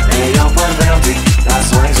 Ne jau par velti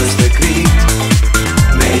tās zvaigznes te krīt,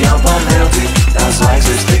 ne jau par velti tās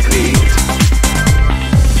zvaigznes te krīt.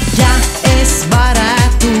 Ja es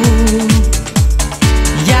varētu,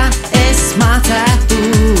 ja es mācētu,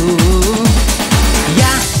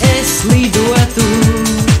 ja es lidotu,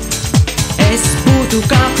 es būtu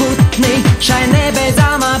kā putni šai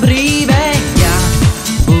nebeidzāmā brīvē. Ja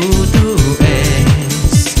būtu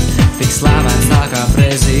es tik slavens tā kā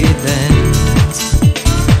prezidents,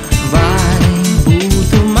 vai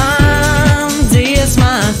būtu man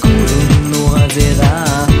dziesmā, kuru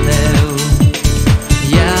nodziedāt tev.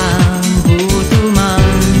 Ja būtu man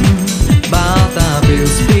baltā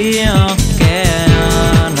pils pie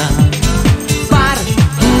okeāna,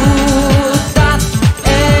 varbūt tad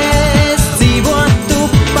es dzīvotu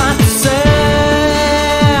pats sev.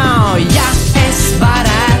 Ja es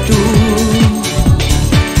varētu,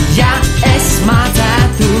 ja es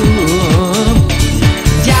mācētu,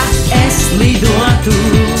 ja es lidotu,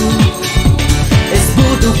 es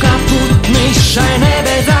būtu kā putnis šai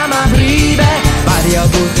nebeidzāmā brīvē. Var jau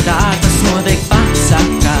būt, ka tā tas notiek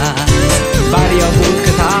pasakās, var jau būt,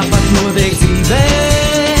 ka tāpat notiek dzīvē.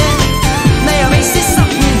 Ne jau visi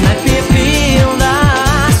sapņi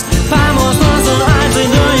nepiepildās, pamostos un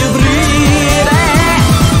aizlidoju brīvē.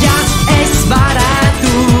 Ja es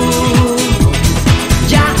varētu,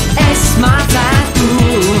 ja es mācētu,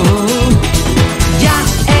 ja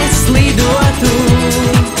es lidotu,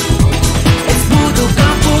 es būtu kā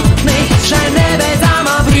putni šai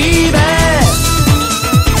nebeidzāmā brīvē.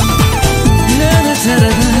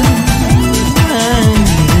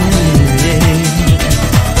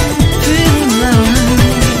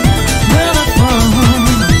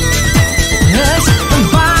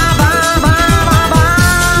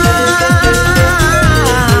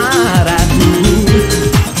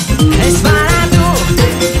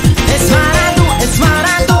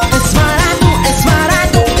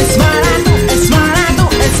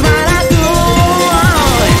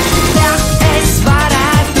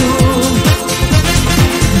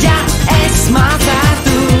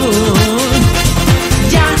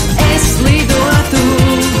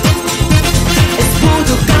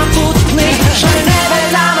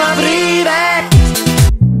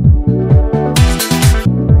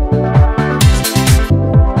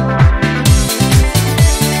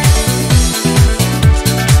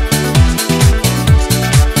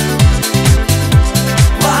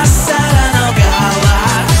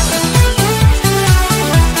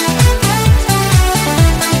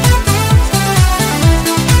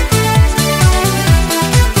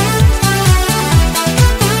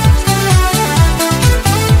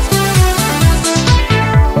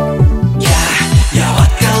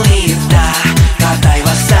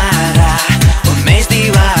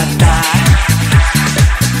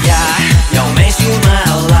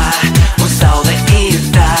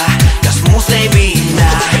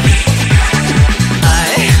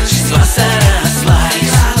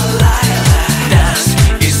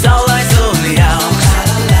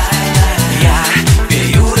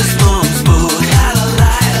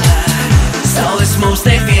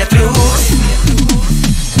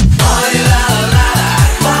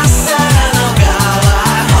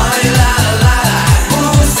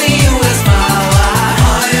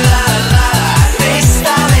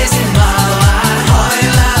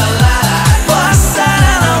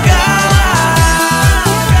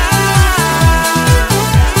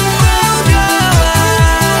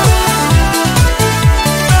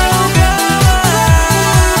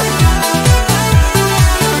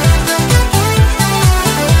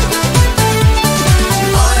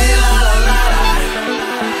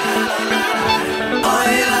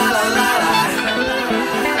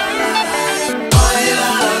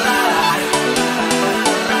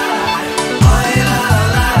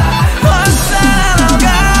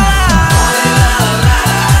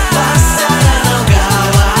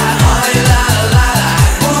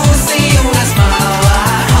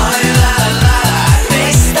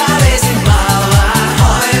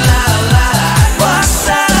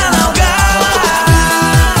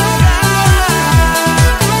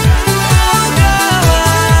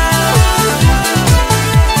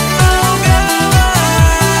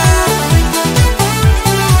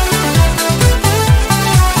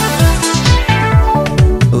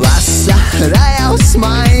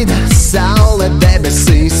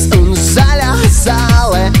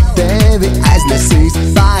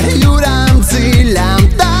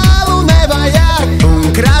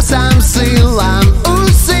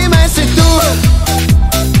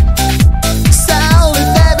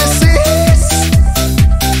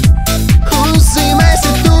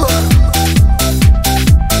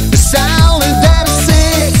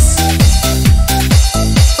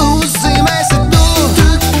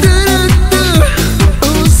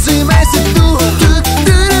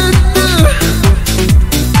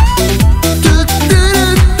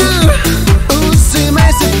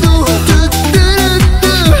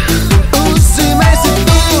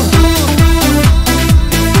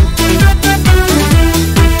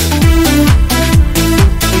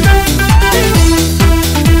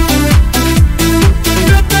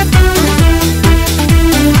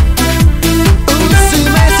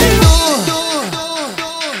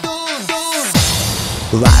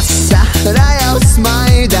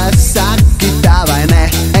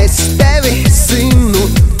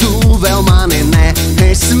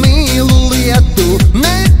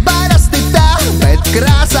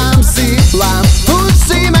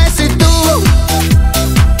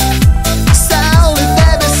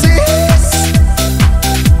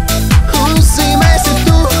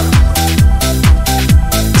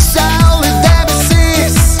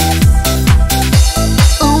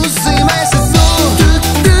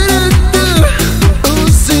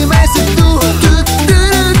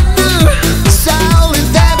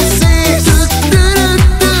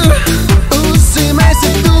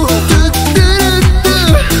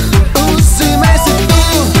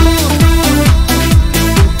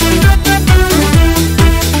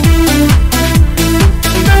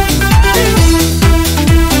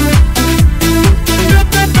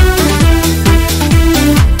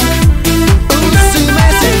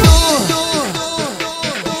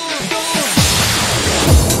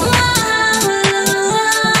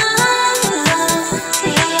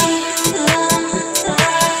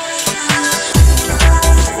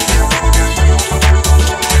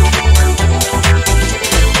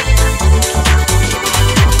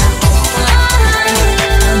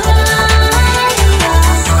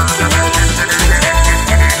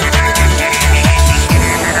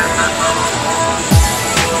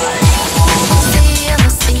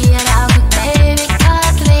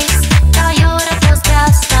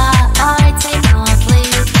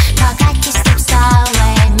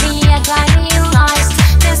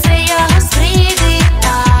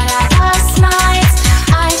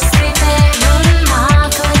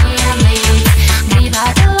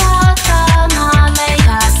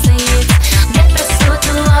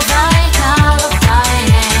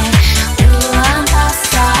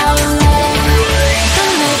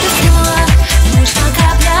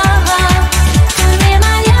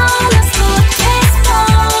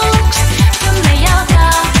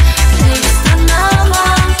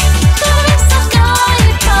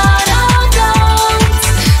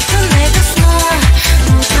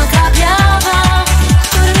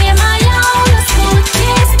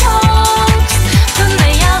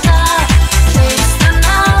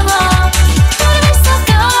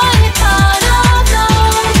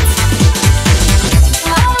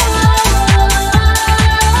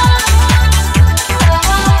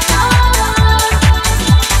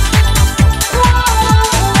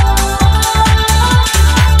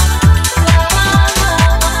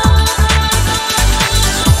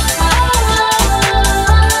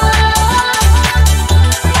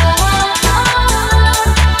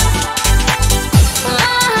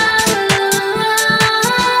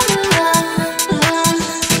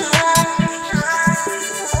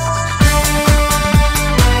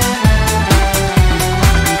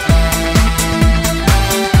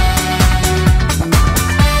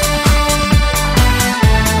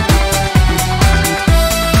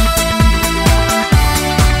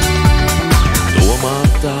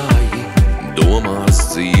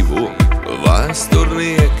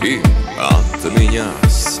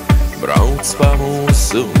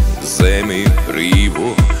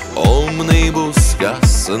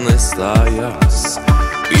 iestājās.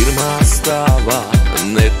 Pirmā stāvā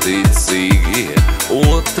neticīgie,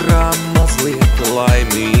 otrā mazliet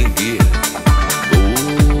laimīgie.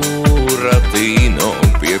 Buratīno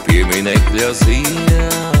pie pieminekļa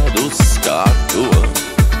ziedu skato.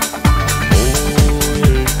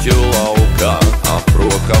 Muļķu laukā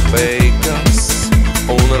aproka peikas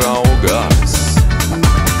un raugās.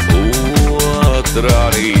 Otrā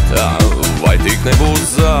rītā vai tik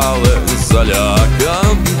nebūs zāle zaļāka.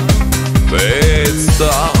 Pēc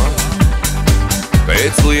tā,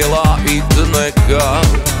 pēc lielā it nekā.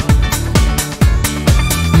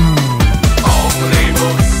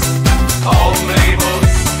 Omnibus,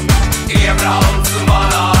 omnibus, iebrauc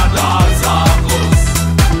manā dārzā klus.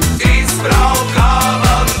 Izbraukā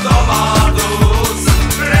man tomātus,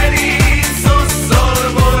 redīsus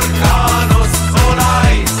un burkānus un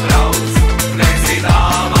aizbrauc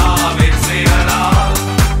nezināmā virzienā.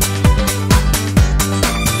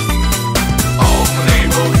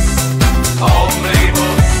 Omnibus,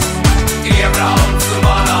 omnibus, iebrauc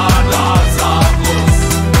manā dārzā klus.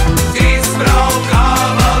 Izbraukā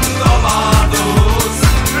man tomātus,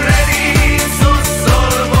 redīsus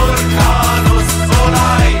un burkānus un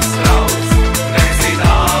aizbrauc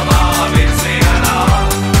nezināmā virzienā.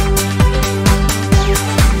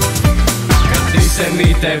 Kad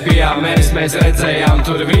disenītē bijām mēs redzējām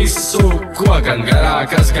tur visu, ko gan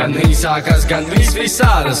garākas, gan īsākas, gan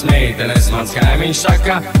visādas meitenes. Mans kaimiņš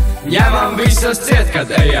saka, ņemam visas ciet, kad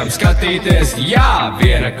ejam skatīties, jā,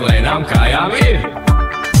 viena klēnām kājām ir.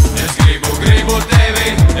 Es gribu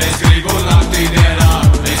tevi, es gribu naktī dienā,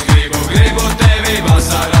 es gribu tevi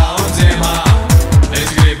vasarā un ziemā. Es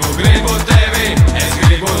gribu tevi, es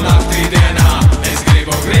gribu naktī dienā, es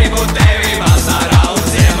gribu tevi vasarā un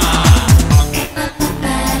ziemā.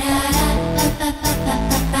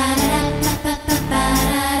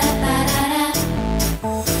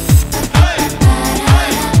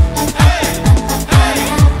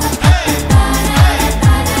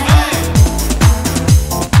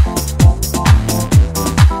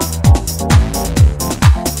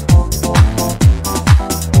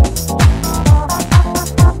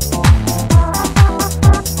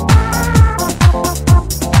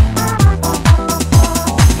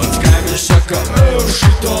 Mans kaimiņš saka,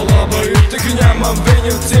 šito laba ir, tik ņemam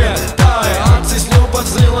viņu ciet. Tā ir acis, lūpas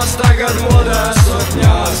zilas, tagad modē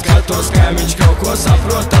sotņās. Skatos, kaimiņš kaut ko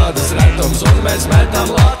saprot, tādas retums, un mēs metam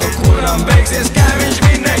latu, kuram beigsies kaimiņš,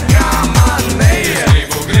 viņa nekā man neiet.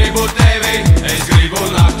 Es gribu tevi, es gribu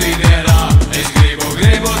naktī dienā, es gribu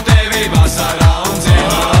tevi vasarā un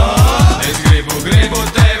ziemā. Es gribu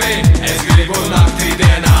tevi, es gribu naktī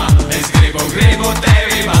dienā, es gribu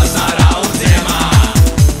tevi vasarā un ziemā.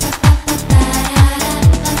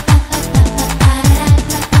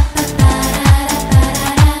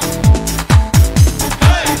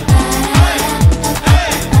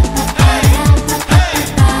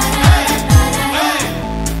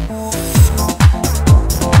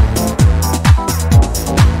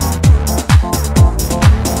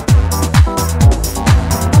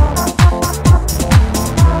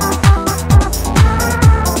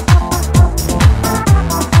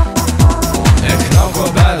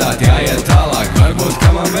 Jāiet tālāk, varbūt,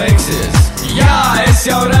 ka man veiksies. Jā, es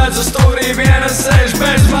jau redzu stūrī viena sēž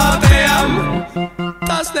bez mātiem.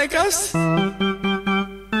 Tas nekas.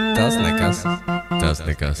 Tas nekas. Tas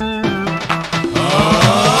nekas.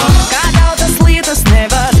 Kā daudzas lietas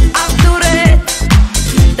nevar apturēt,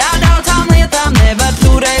 tā daudzām lietām nevar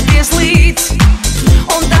turēties līdz.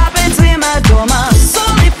 Un tāpēc vienmēr domā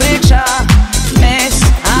soli priekšā, mēs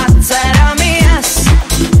atceramies.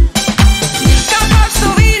 Kā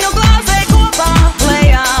karstu vīnu glāzē kopā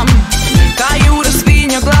lejām, kā jūras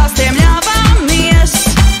viņu glāstiem ļāvāmies.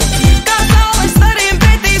 Kā saules stariem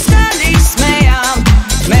pretī skaļi smējām,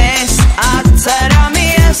 mēs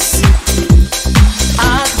atceramies.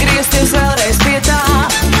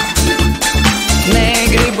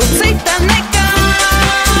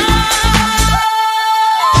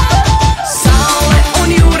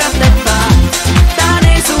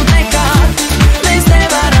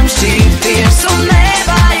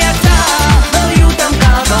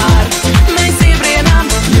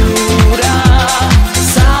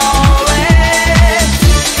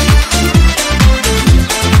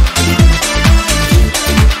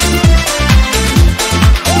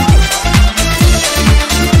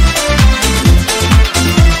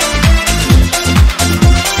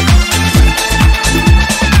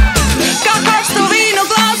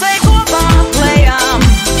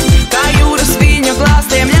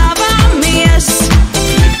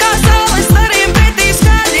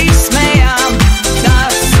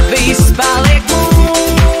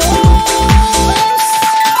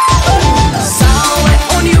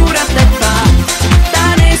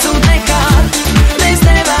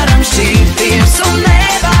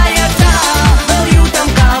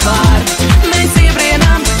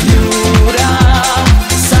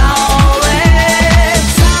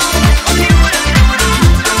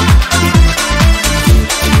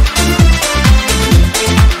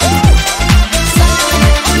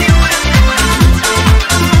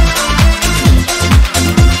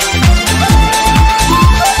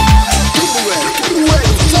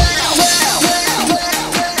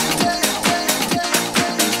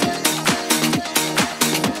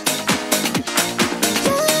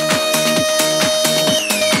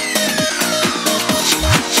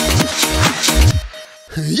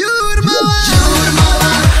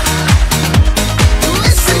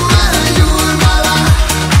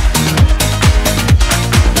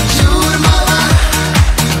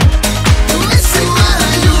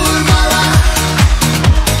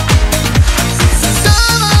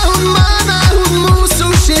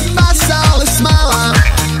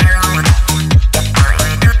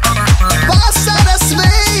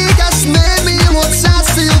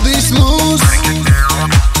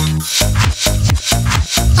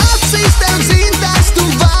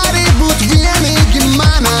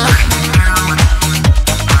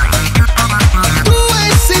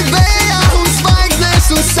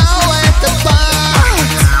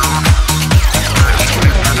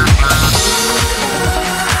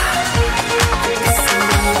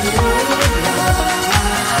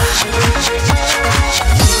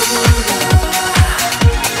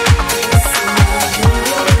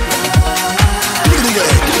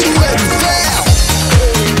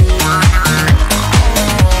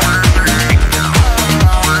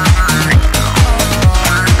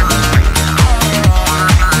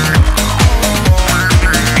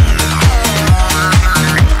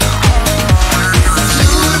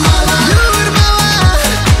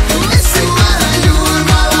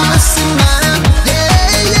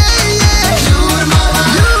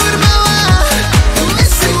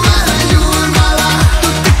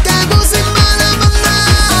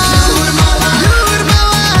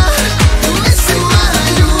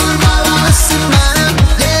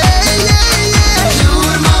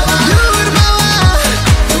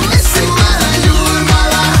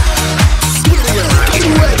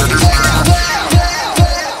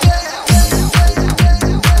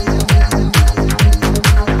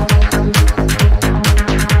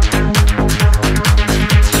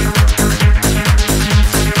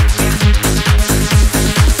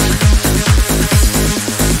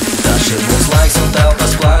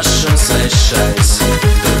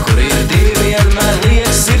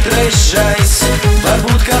 svešais.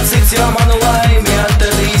 Varbūt kāds cits jau manu laimi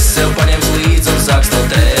atradīs, sev paņems līdzi un sāks to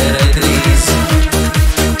tērēt drīz.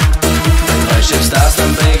 Bet vai šiem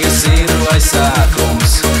stāstam beigas ir vai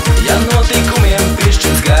sākums? Ja notikumiem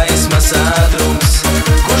piešķins gaismas ātrums,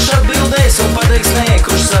 kurš atbildēs un pateiks nē,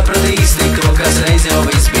 kurš sapratīs tik to, kas reiz jau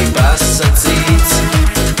viss bija pasacīts?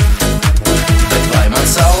 Bet vai man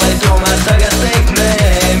saulē tomēr tagad teikt nē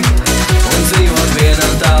un dzīvot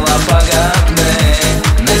vienam tālā pagātnē?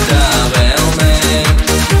 Ne tā vēl nē,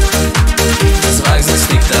 zvaigznes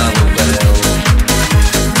tik tālu vēl.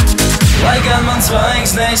 Lai gan man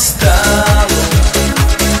zvaigznes tālu,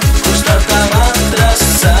 kurš starp tām atrast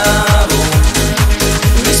savu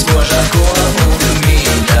vismožāko un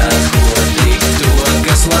mīļāko, tik to,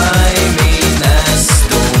 kas laimī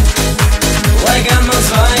nestu. Lai gan man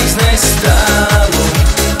zvaigznes tālu,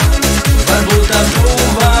 varbūt tā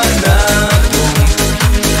tuvāk naktu,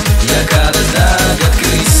 ja kāda tagad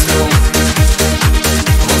kristu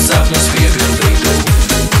un sapņus piepildītu.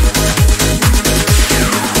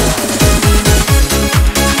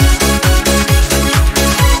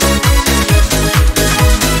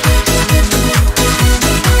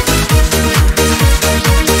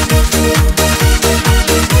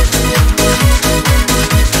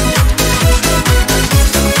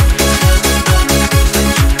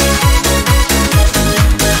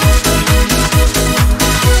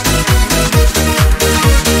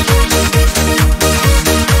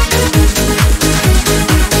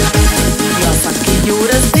 Jāsaki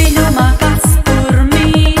jūras dziļumā, kas tur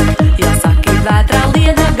mīt, jāsaki vētrā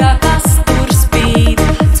liedagā, kas tur spīd,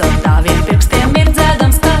 caur taviem pirkstiem ir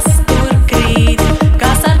dzēdams, kas tur krīt,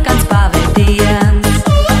 kā sarkans pavadiens.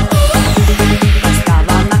 Kas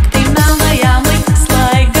tavām naktīm melnajām liks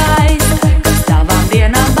laigais, kas tavām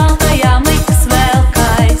dienām baltajām liks vēl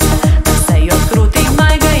kais, kas ejot krūtīm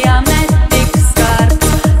maigajām netiks skarts,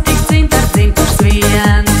 tik dzintars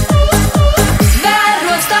viens.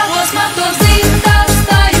 Vēros tavos matos dzintars,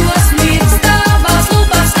 tajos mirst, tavās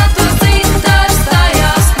lūpās skatos dzintars,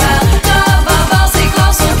 tajās spēl, tavā balsī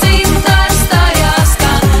klausos dzintars, tajās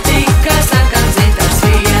skan, tikai sarkans dzintars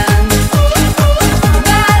viens.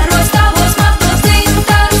 Vēros tavos matos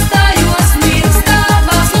dzintars, tajos mirst,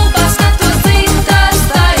 tavās lūpās skatos dzintars,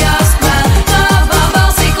 tajās spēl, tavā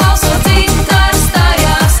balsī klausos dzintars,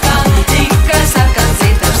 tajās skan, tikai sarkans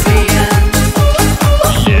dzintars viens.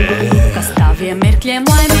 Kas taviem mirkļiem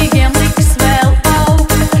laimīgiem liks vēl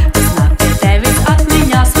augt, kas nāk pie tevis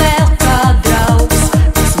atmiņās vēl kā draugs,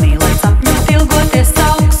 kas mīlēt sapņot ilgoties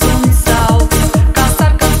sauks un sauks, kā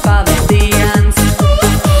sarkans pavadiens.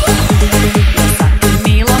 Jāsaki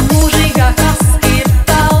mīlam mūžīgā, kas ir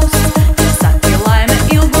tavs, jāsaki laime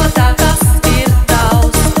ilgotā, kas ir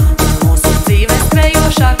tavs, un mūsu dzīves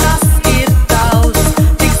skrejošā, kas ir tavs,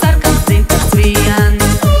 tik sarkans dzintars viens.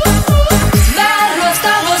 Vēros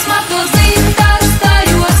tavos matos dzintars,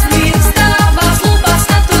 tajos mirst, tavās lūpās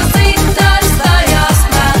skatos dzintars, tajās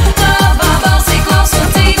spēl, tavā balsī klausos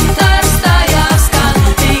dzintars, tajās skan,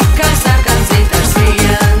 tikai sarkans dzintars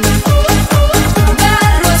viens.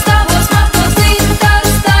 Vēros tavos matos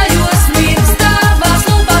dzintars, tajos mirst, tavās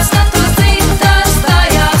lūpās skatos dzintars,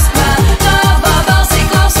 tajās spēl, tavā balsī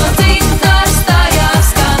klausos dzintars, tajās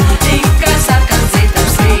skan, tikai sarkans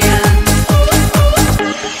dzintars viens.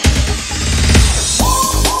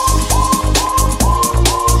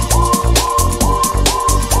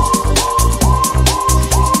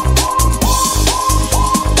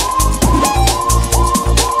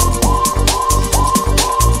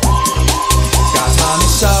 Kāds mani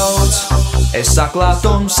sauc, es saklā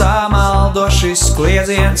tumsā maldo, šis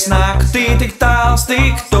kliedziens naktī tik tāls,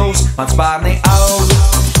 tik tuvs, mans pārnī aug,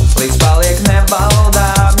 līdz paliek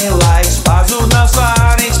nebaldāmi, laiks pazūd, nav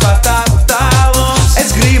svārīgs pat attālums.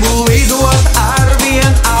 Es gribu lidot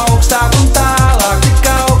arvien augstāk un tālāk, tik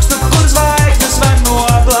augstu, kur zvaigznes var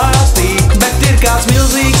noblāstīt, bet ir kāds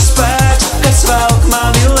milzīgs spēks, kas velk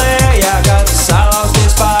mani lejā, kad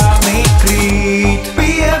salauzties pārnī krīt.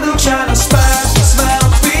 Pievilkšanas spēks, kas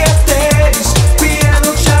velk pie tevis,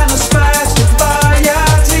 pievilkšanas spēks, tik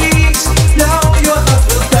vajadzīgs, ļaujot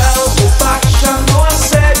atvilkt telpu pašam no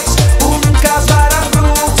sevis, un kāds var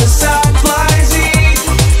apgrūts atlaizīt.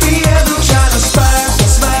 Pievilkšanas spēks,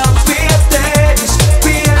 kas velk pie tevis,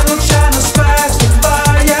 pievilkšanas spēks, tik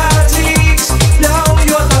vajadzīgs,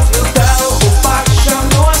 ļaujot atvilkt telpu pašam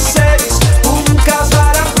no sevis, un kāds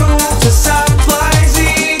var apgrūts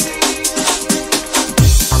atlaizīt.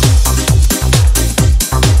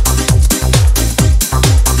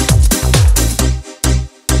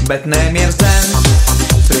 Bet nemiers dzen,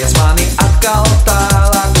 priec mani atkal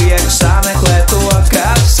tālāk, liek sameklēt to,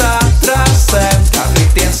 kas atrasē, kā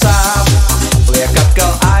kritiens sāp, liek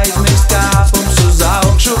atkal aizmirst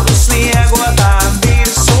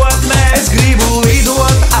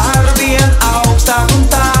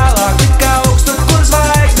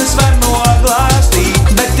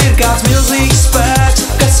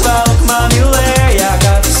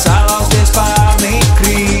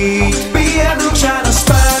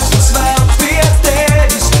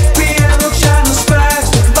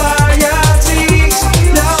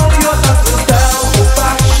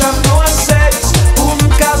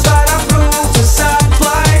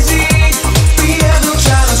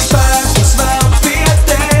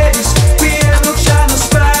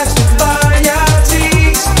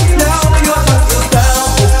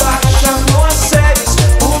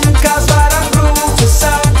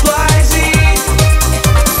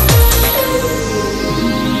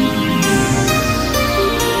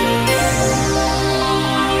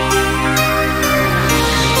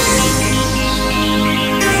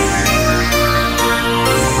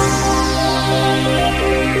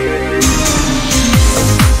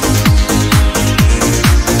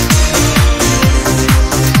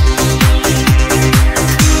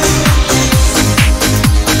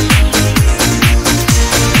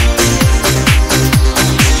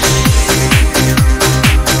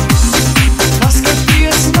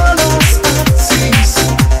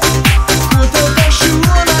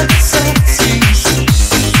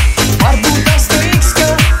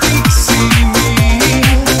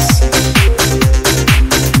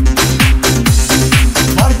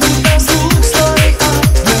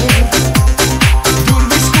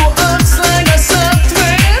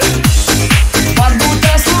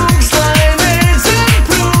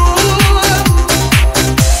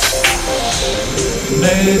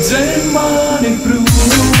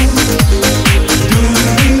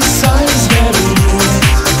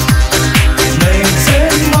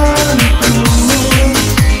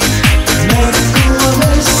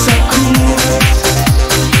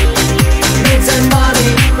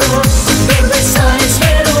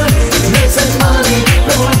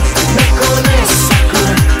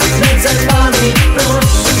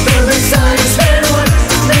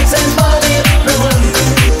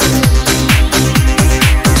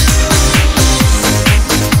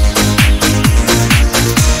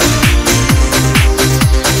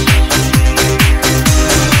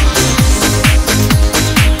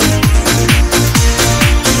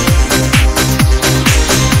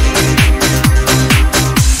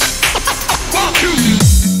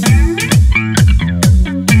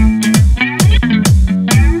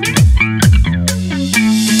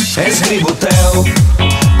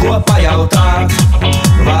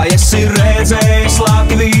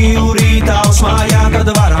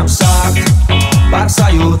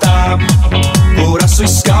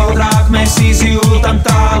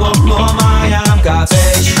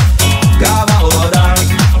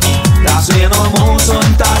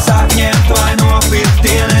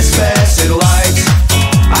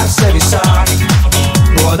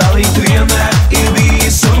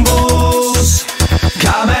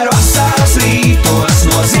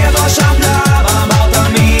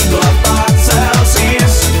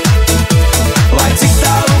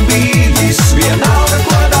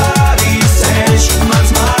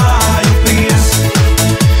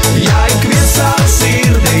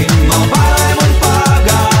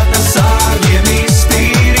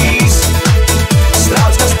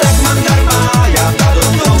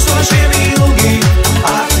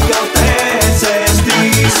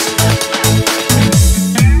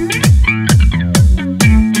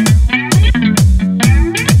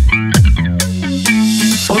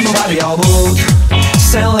nav būt.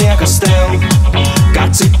 Sen liekas tev, ka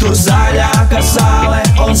citur zaļāka zāle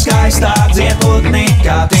un skaistāk dziedputni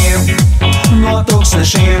kā tiem no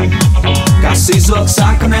tūkstnešiem, kas izvelk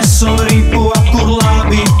saknes un ripo, kur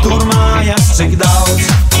labi tur mājas, cik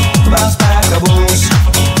daudz vēl spēka būs.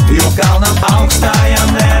 Jo kalnam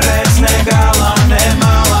augstājam neredz ne galā, ne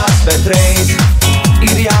malās, bet reiz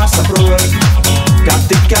ir jāsaprot, ka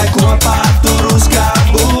tikai kopā tur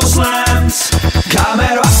uzkāpt būs lemts.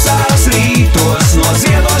 Kamēr vasaras rītos no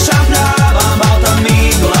ziedošām pļāvām balta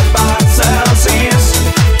mīgla pārcelsies,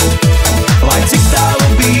 lai cik tālu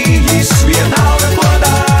bijis, vienalga ko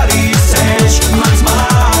darīs, ceļš mans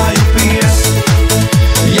māju pies.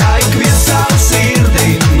 Ja ik viens savu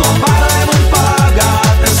sirdi no bailēm un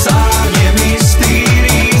pagātnes sāņiem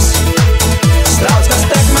iztīrīs, strauts, kas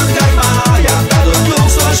tek man gai mājā, kad uz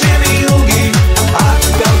tūkstošiem ilgi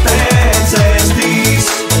atkal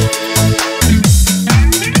tecēstīs.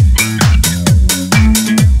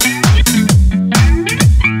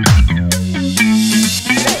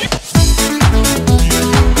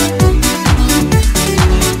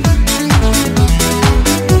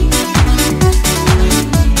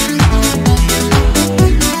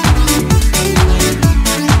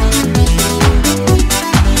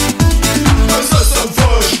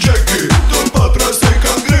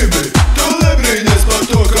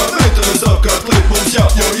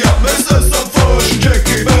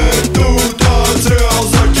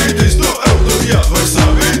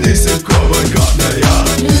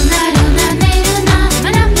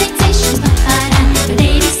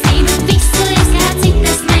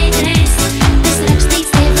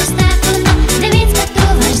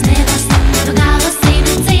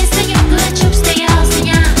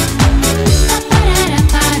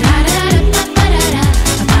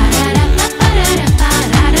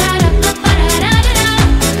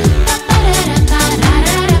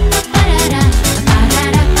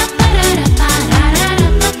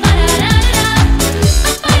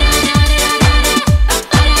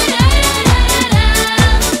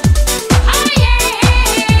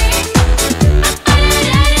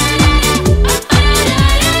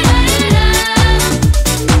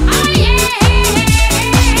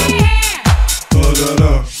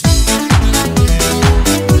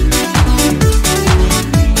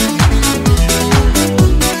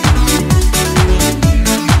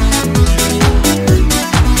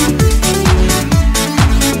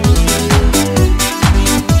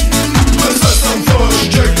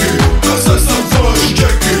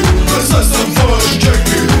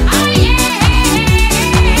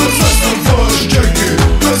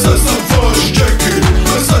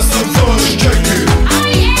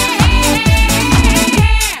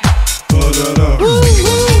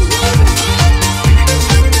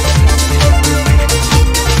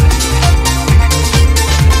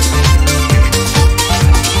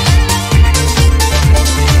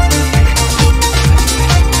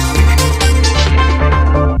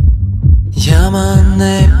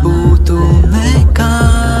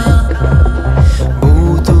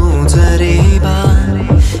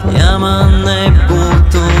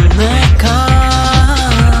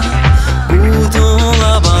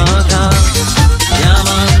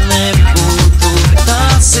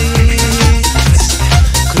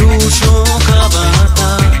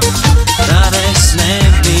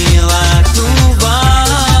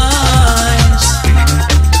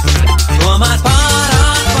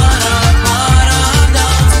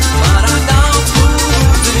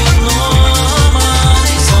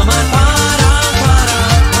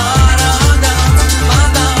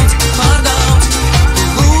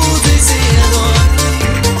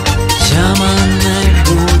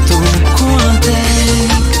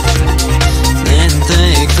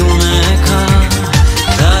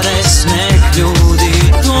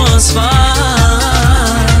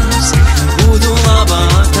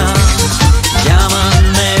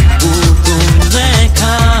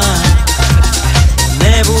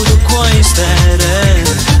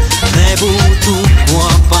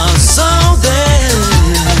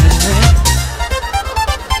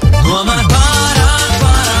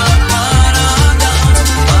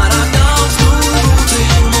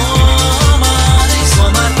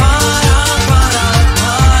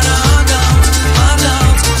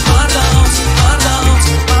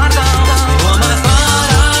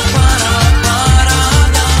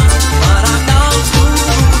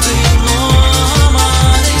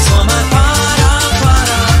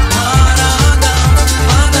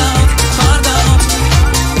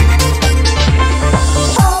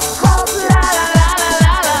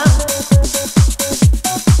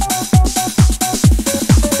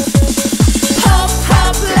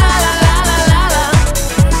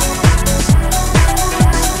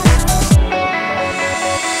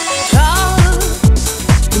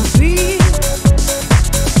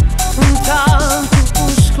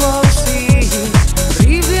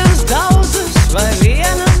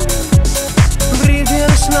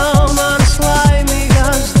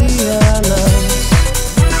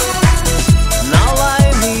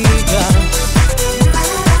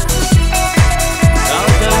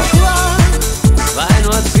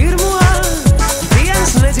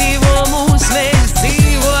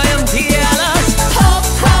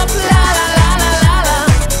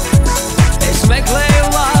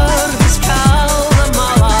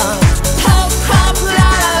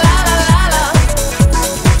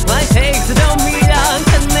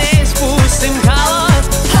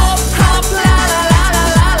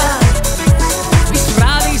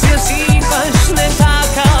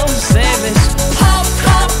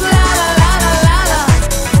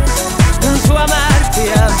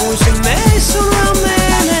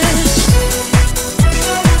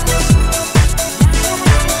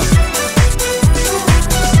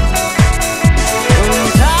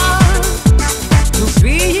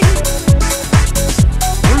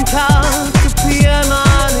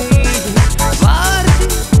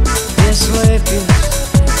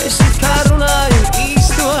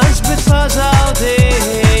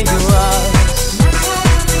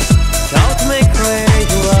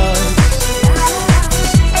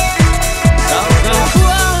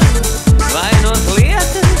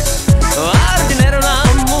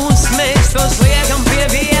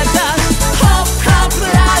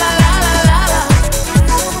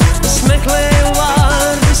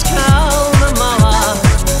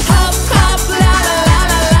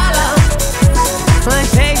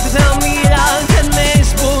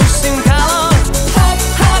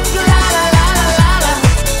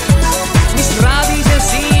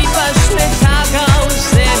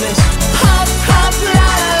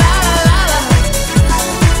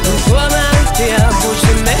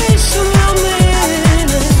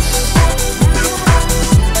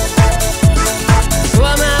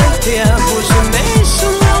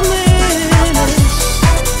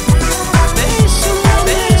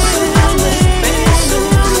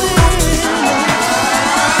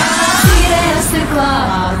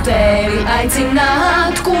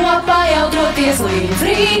 jādoties līdz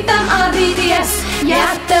rītam adīties. Ja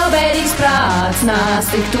tev bēdīgs prāts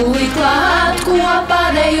nāc tik tūlīt klāt, kopā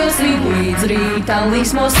dejos rīt līdz rītam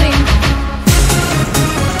līsmosim.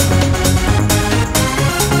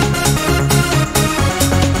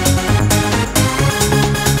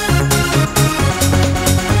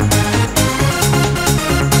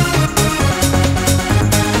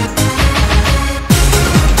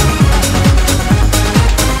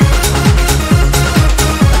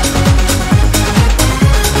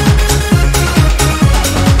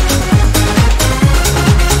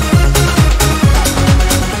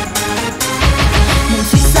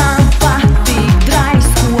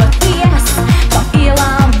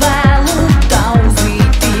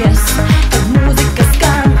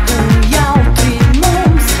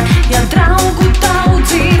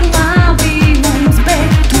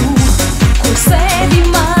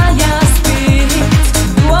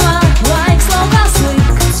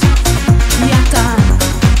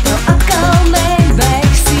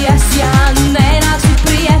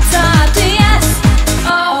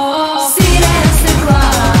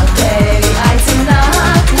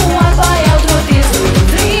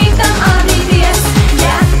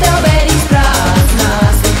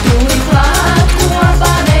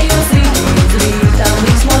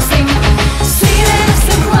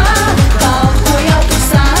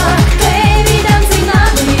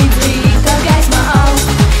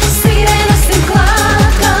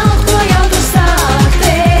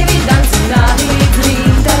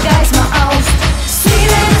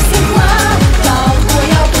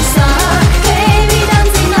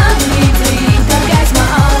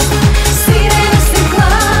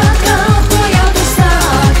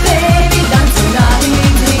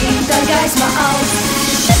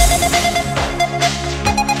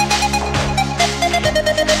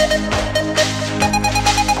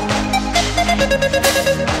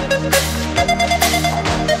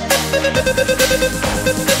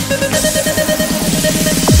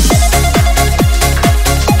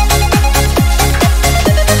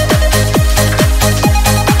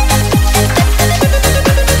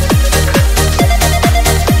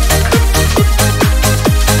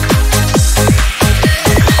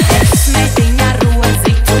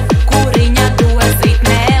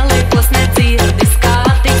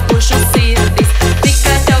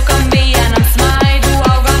 Tikai tev, kam vienam smaidu,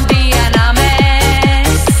 augam dienā.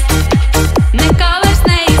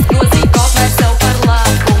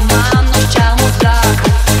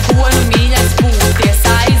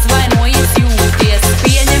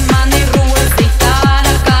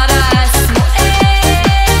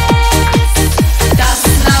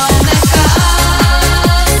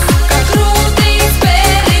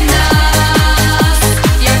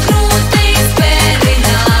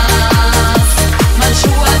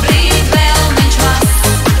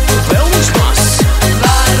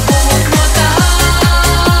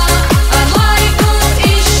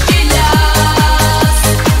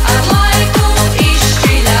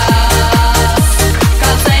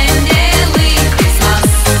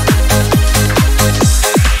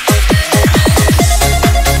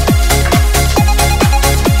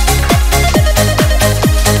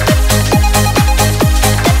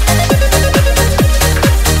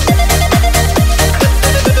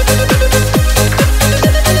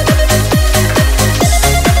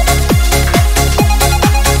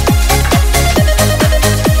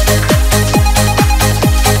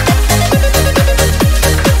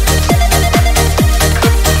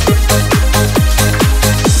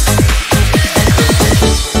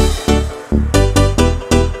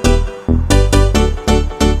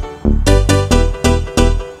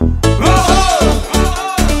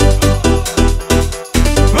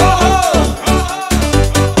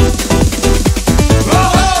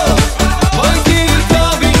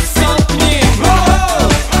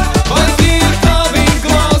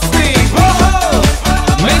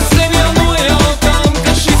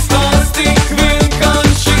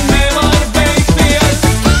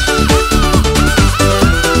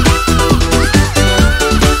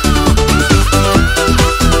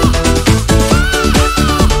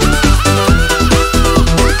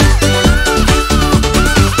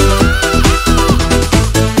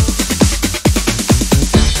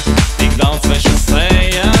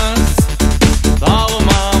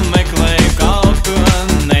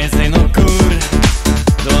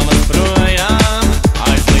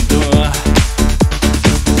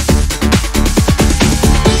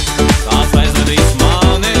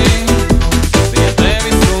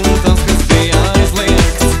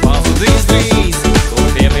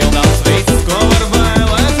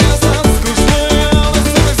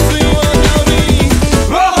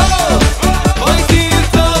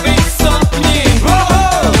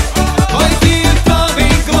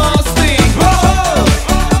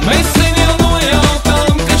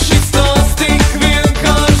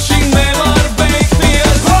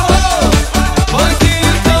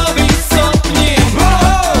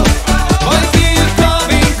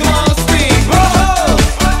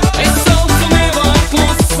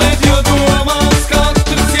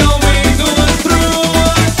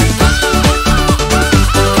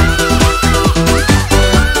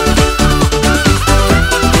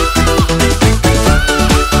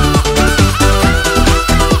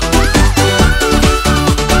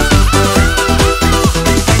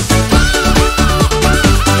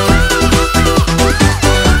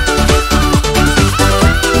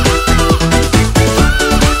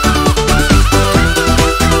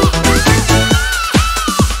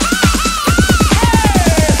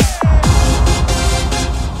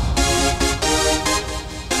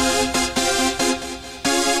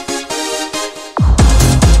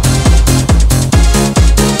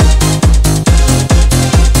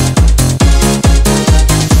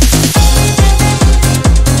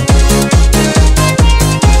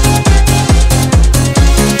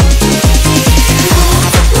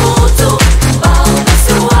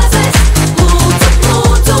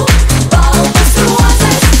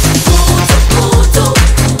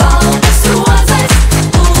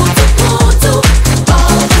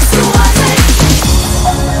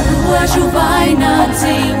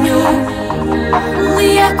 vainagdziņu,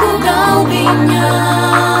 lieku galviņā,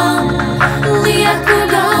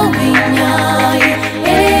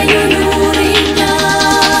 eju jūriņā.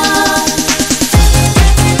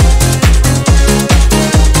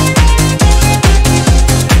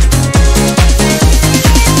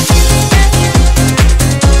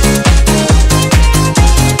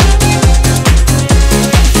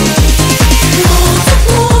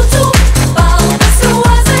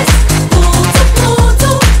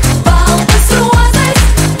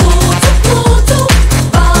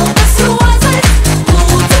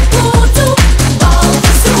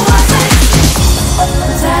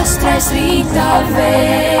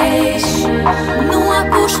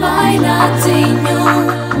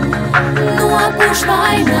 Nopuš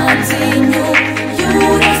vainagdziņu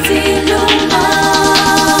jūras dziļumā.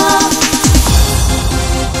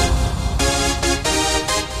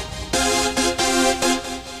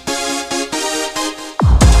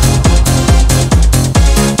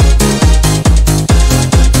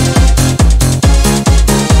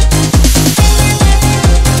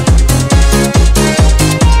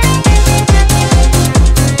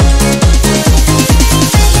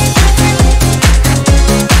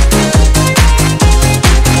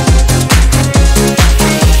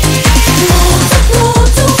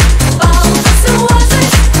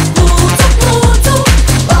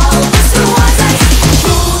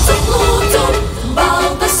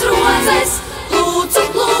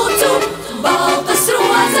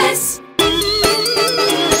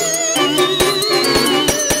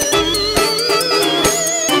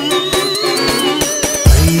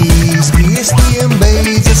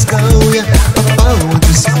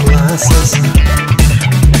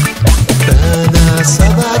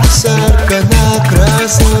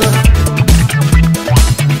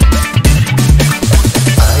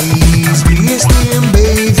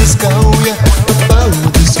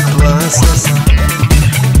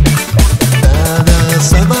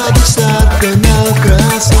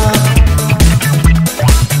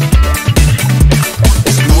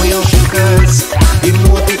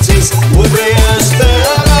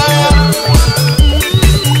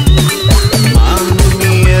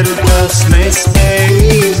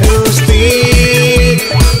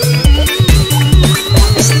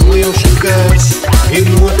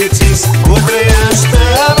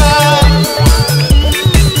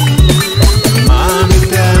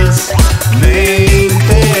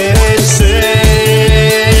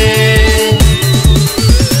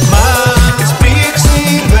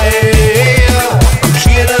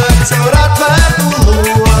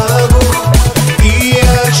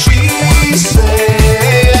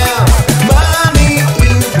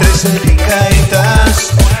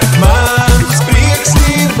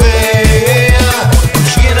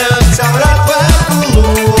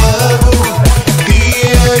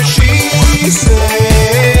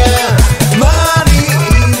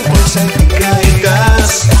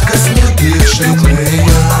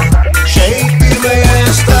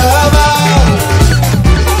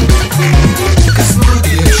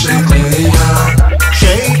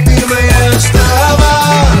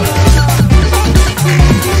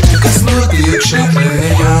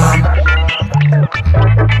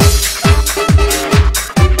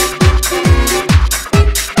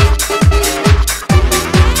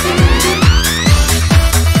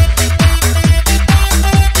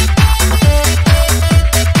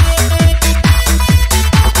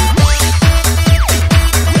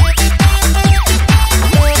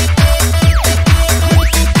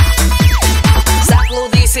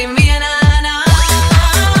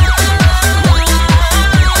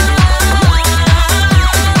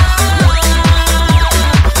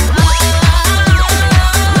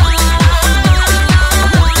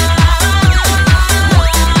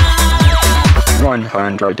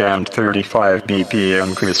 $135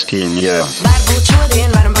 BPM Kristīna. Varbūt šodien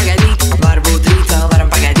varam pagaidīt, varbūt rīt vēl varam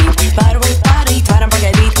pagaidīt, varbūt pārīt varam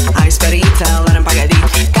pagaidīt, aizparīt vēl varam pagaidīt.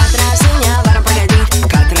 Katrā ziņā varam pagaidīt,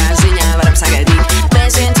 katrā ziņā varam sagaidīt.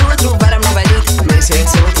 Mēs viens otru varam novaidīt, mēs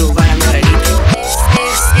viens otru varam noraidīt.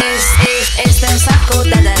 Es tev saku,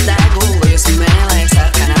 gulies un mēlēs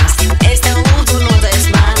sarkanās. Es tev lūdzu noties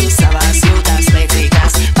mani savās jūtās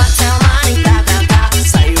spēcīgās. Pacel mani tā,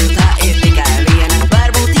 sajūta ir tikai viena.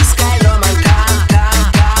 Varbūt izskaidro man kā.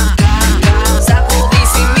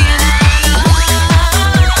 Saplūdīsim vienā.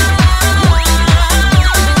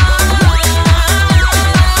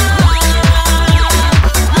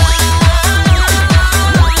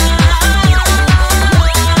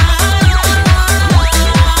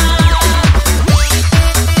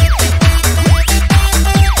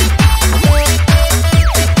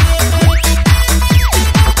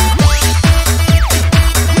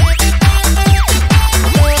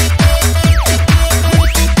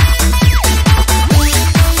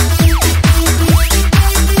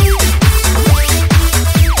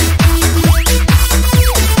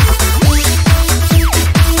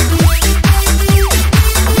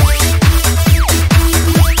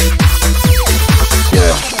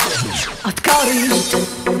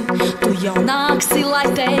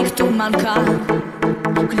 man, kā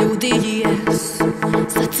kļūdījies,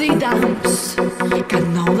 sacīdams, ka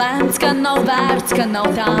nav lēmts, ka nav vērts, ka nav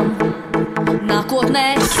tām nākotnē.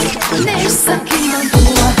 Nesaki man to,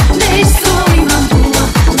 nesoli man to,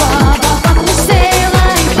 labā paklusē,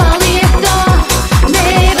 lai paliek tā.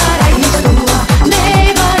 Nevar aiznest to,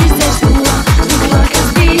 nevar izdzēst to, kas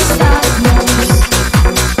bija starp mums.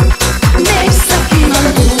 Nesaki man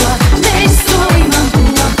to, nesoli man to,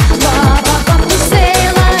 labā paklusē,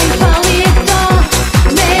 lai paliek tā.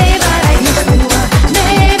 Nevar aiznest to,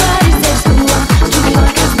 nevar izdzēst to,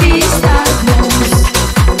 kas bija starp mums.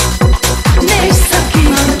 Nesaki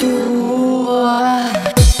man to.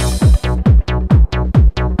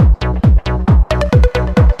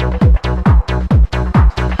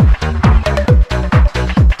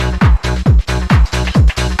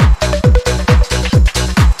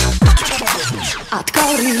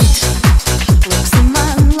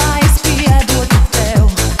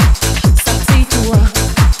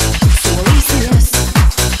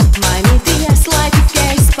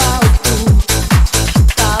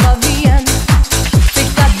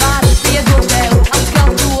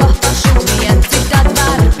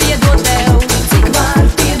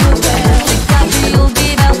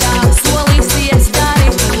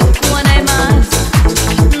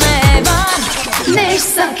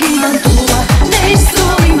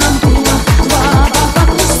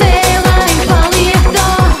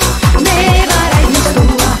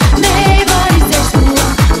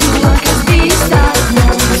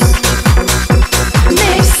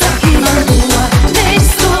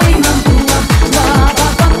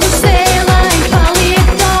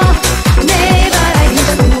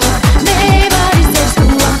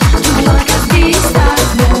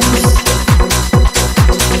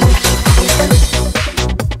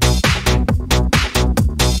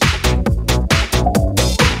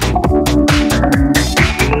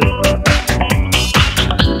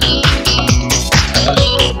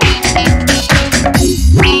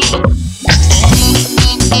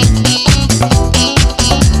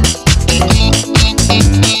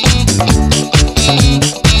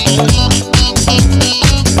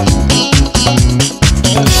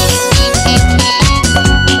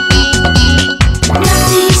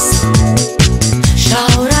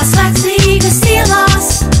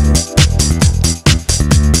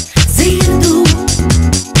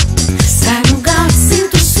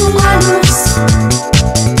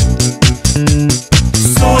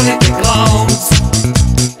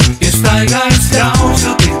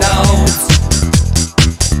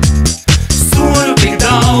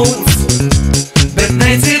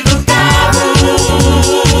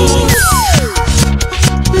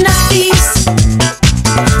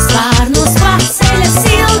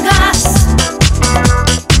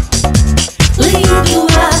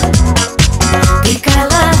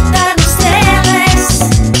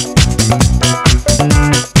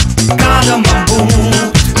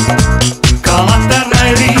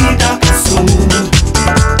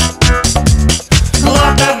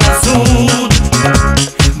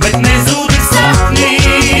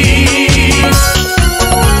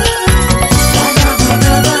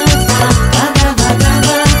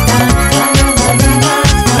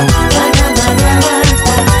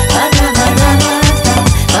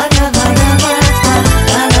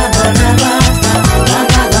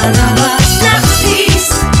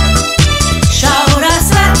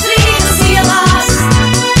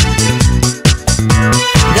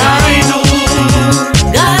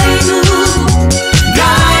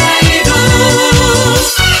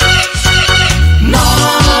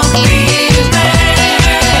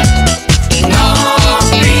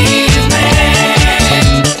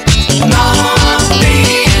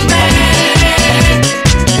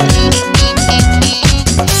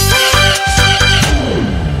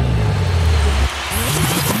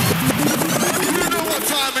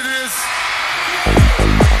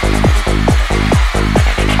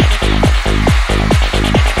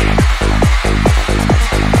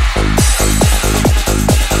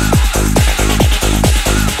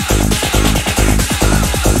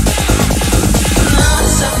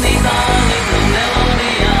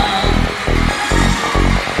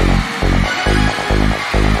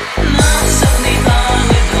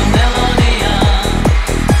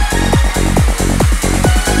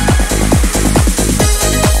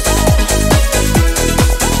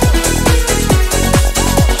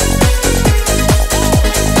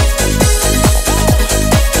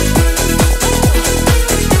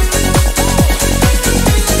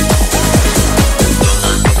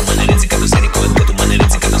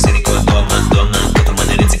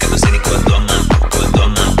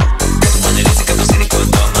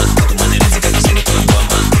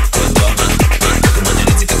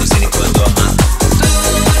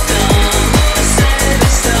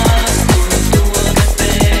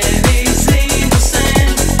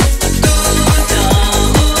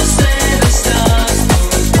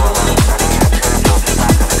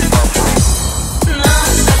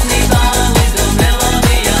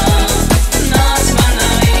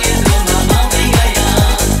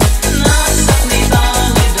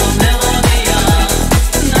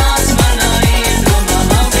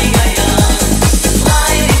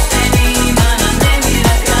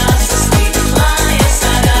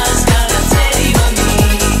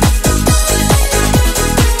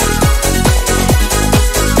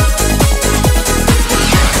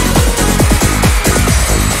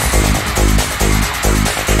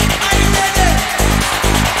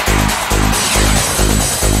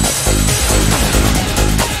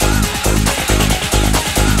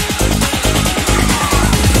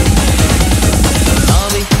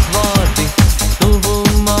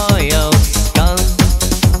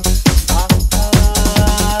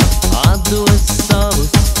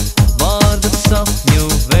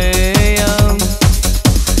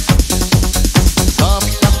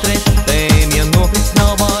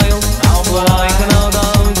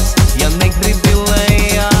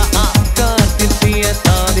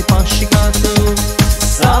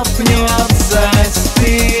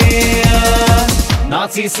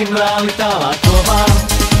 Nācīsim rāli tālāk kopā,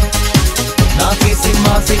 nācīsim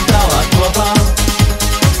mācīt tālāk kopā,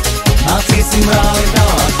 nācīsim rāli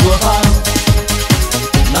tālāk kopā,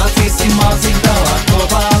 nācīsim mācīt tālāk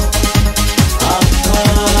kopā.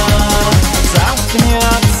 Sapņu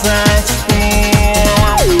atsēstie,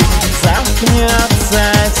 sapņu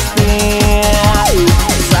atsēstie,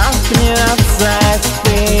 sapņu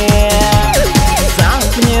atsēstie,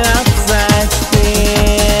 sapņu atsēstie.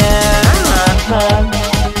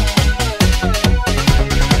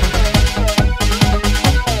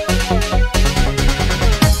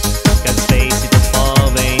 Kad spēsi tu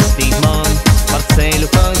pavēstīt man par ceļu,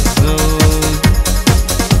 kas zūd,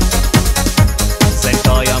 zem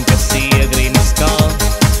kājām, kas iegrimis kā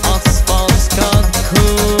asfalts, kad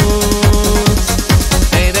kūts.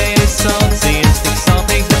 Pēdējais sauciens tik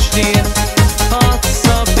sāpīgs šķiet,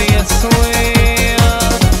 atsapies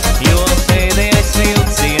liet, jo pēdējais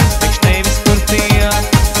vilciens priekš tevis, kur tie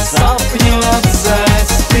sapņu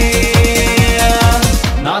atsēstie.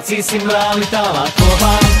 Nācīsim rāli tālāk